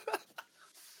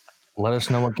 Let us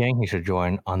know what gang he should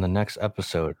join on the next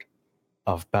episode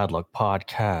of Bad Luck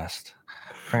Podcast.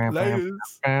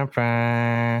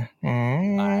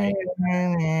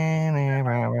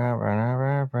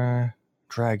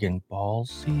 Dragon Ball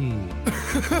Z.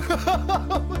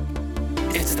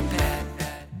 It's the bad.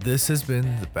 This has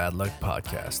been the Bad Luck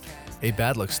Podcast, a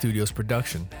Bad Luck Studios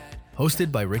production,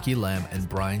 hosted by Ricky Lam and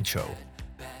Brian Cho,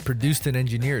 produced and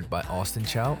engineered by Austin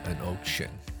Chow and Oak Shin.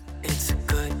 It's a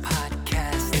good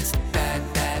podcast. It's bad.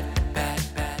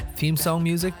 Theme song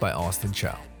music by Austin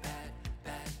Chow.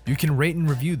 You can rate and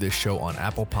review this show on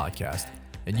Apple Podcast,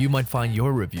 and you might find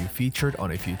your review featured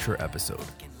on a future episode.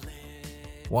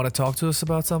 Want to talk to us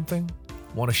about something?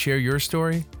 Want to share your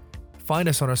story? Find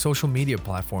us on our social media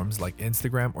platforms like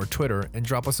Instagram or Twitter and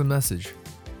drop us a message.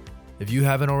 If you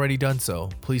haven't already done so,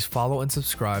 please follow and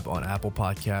subscribe on Apple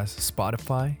Podcasts,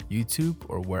 Spotify, YouTube,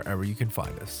 or wherever you can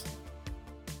find us.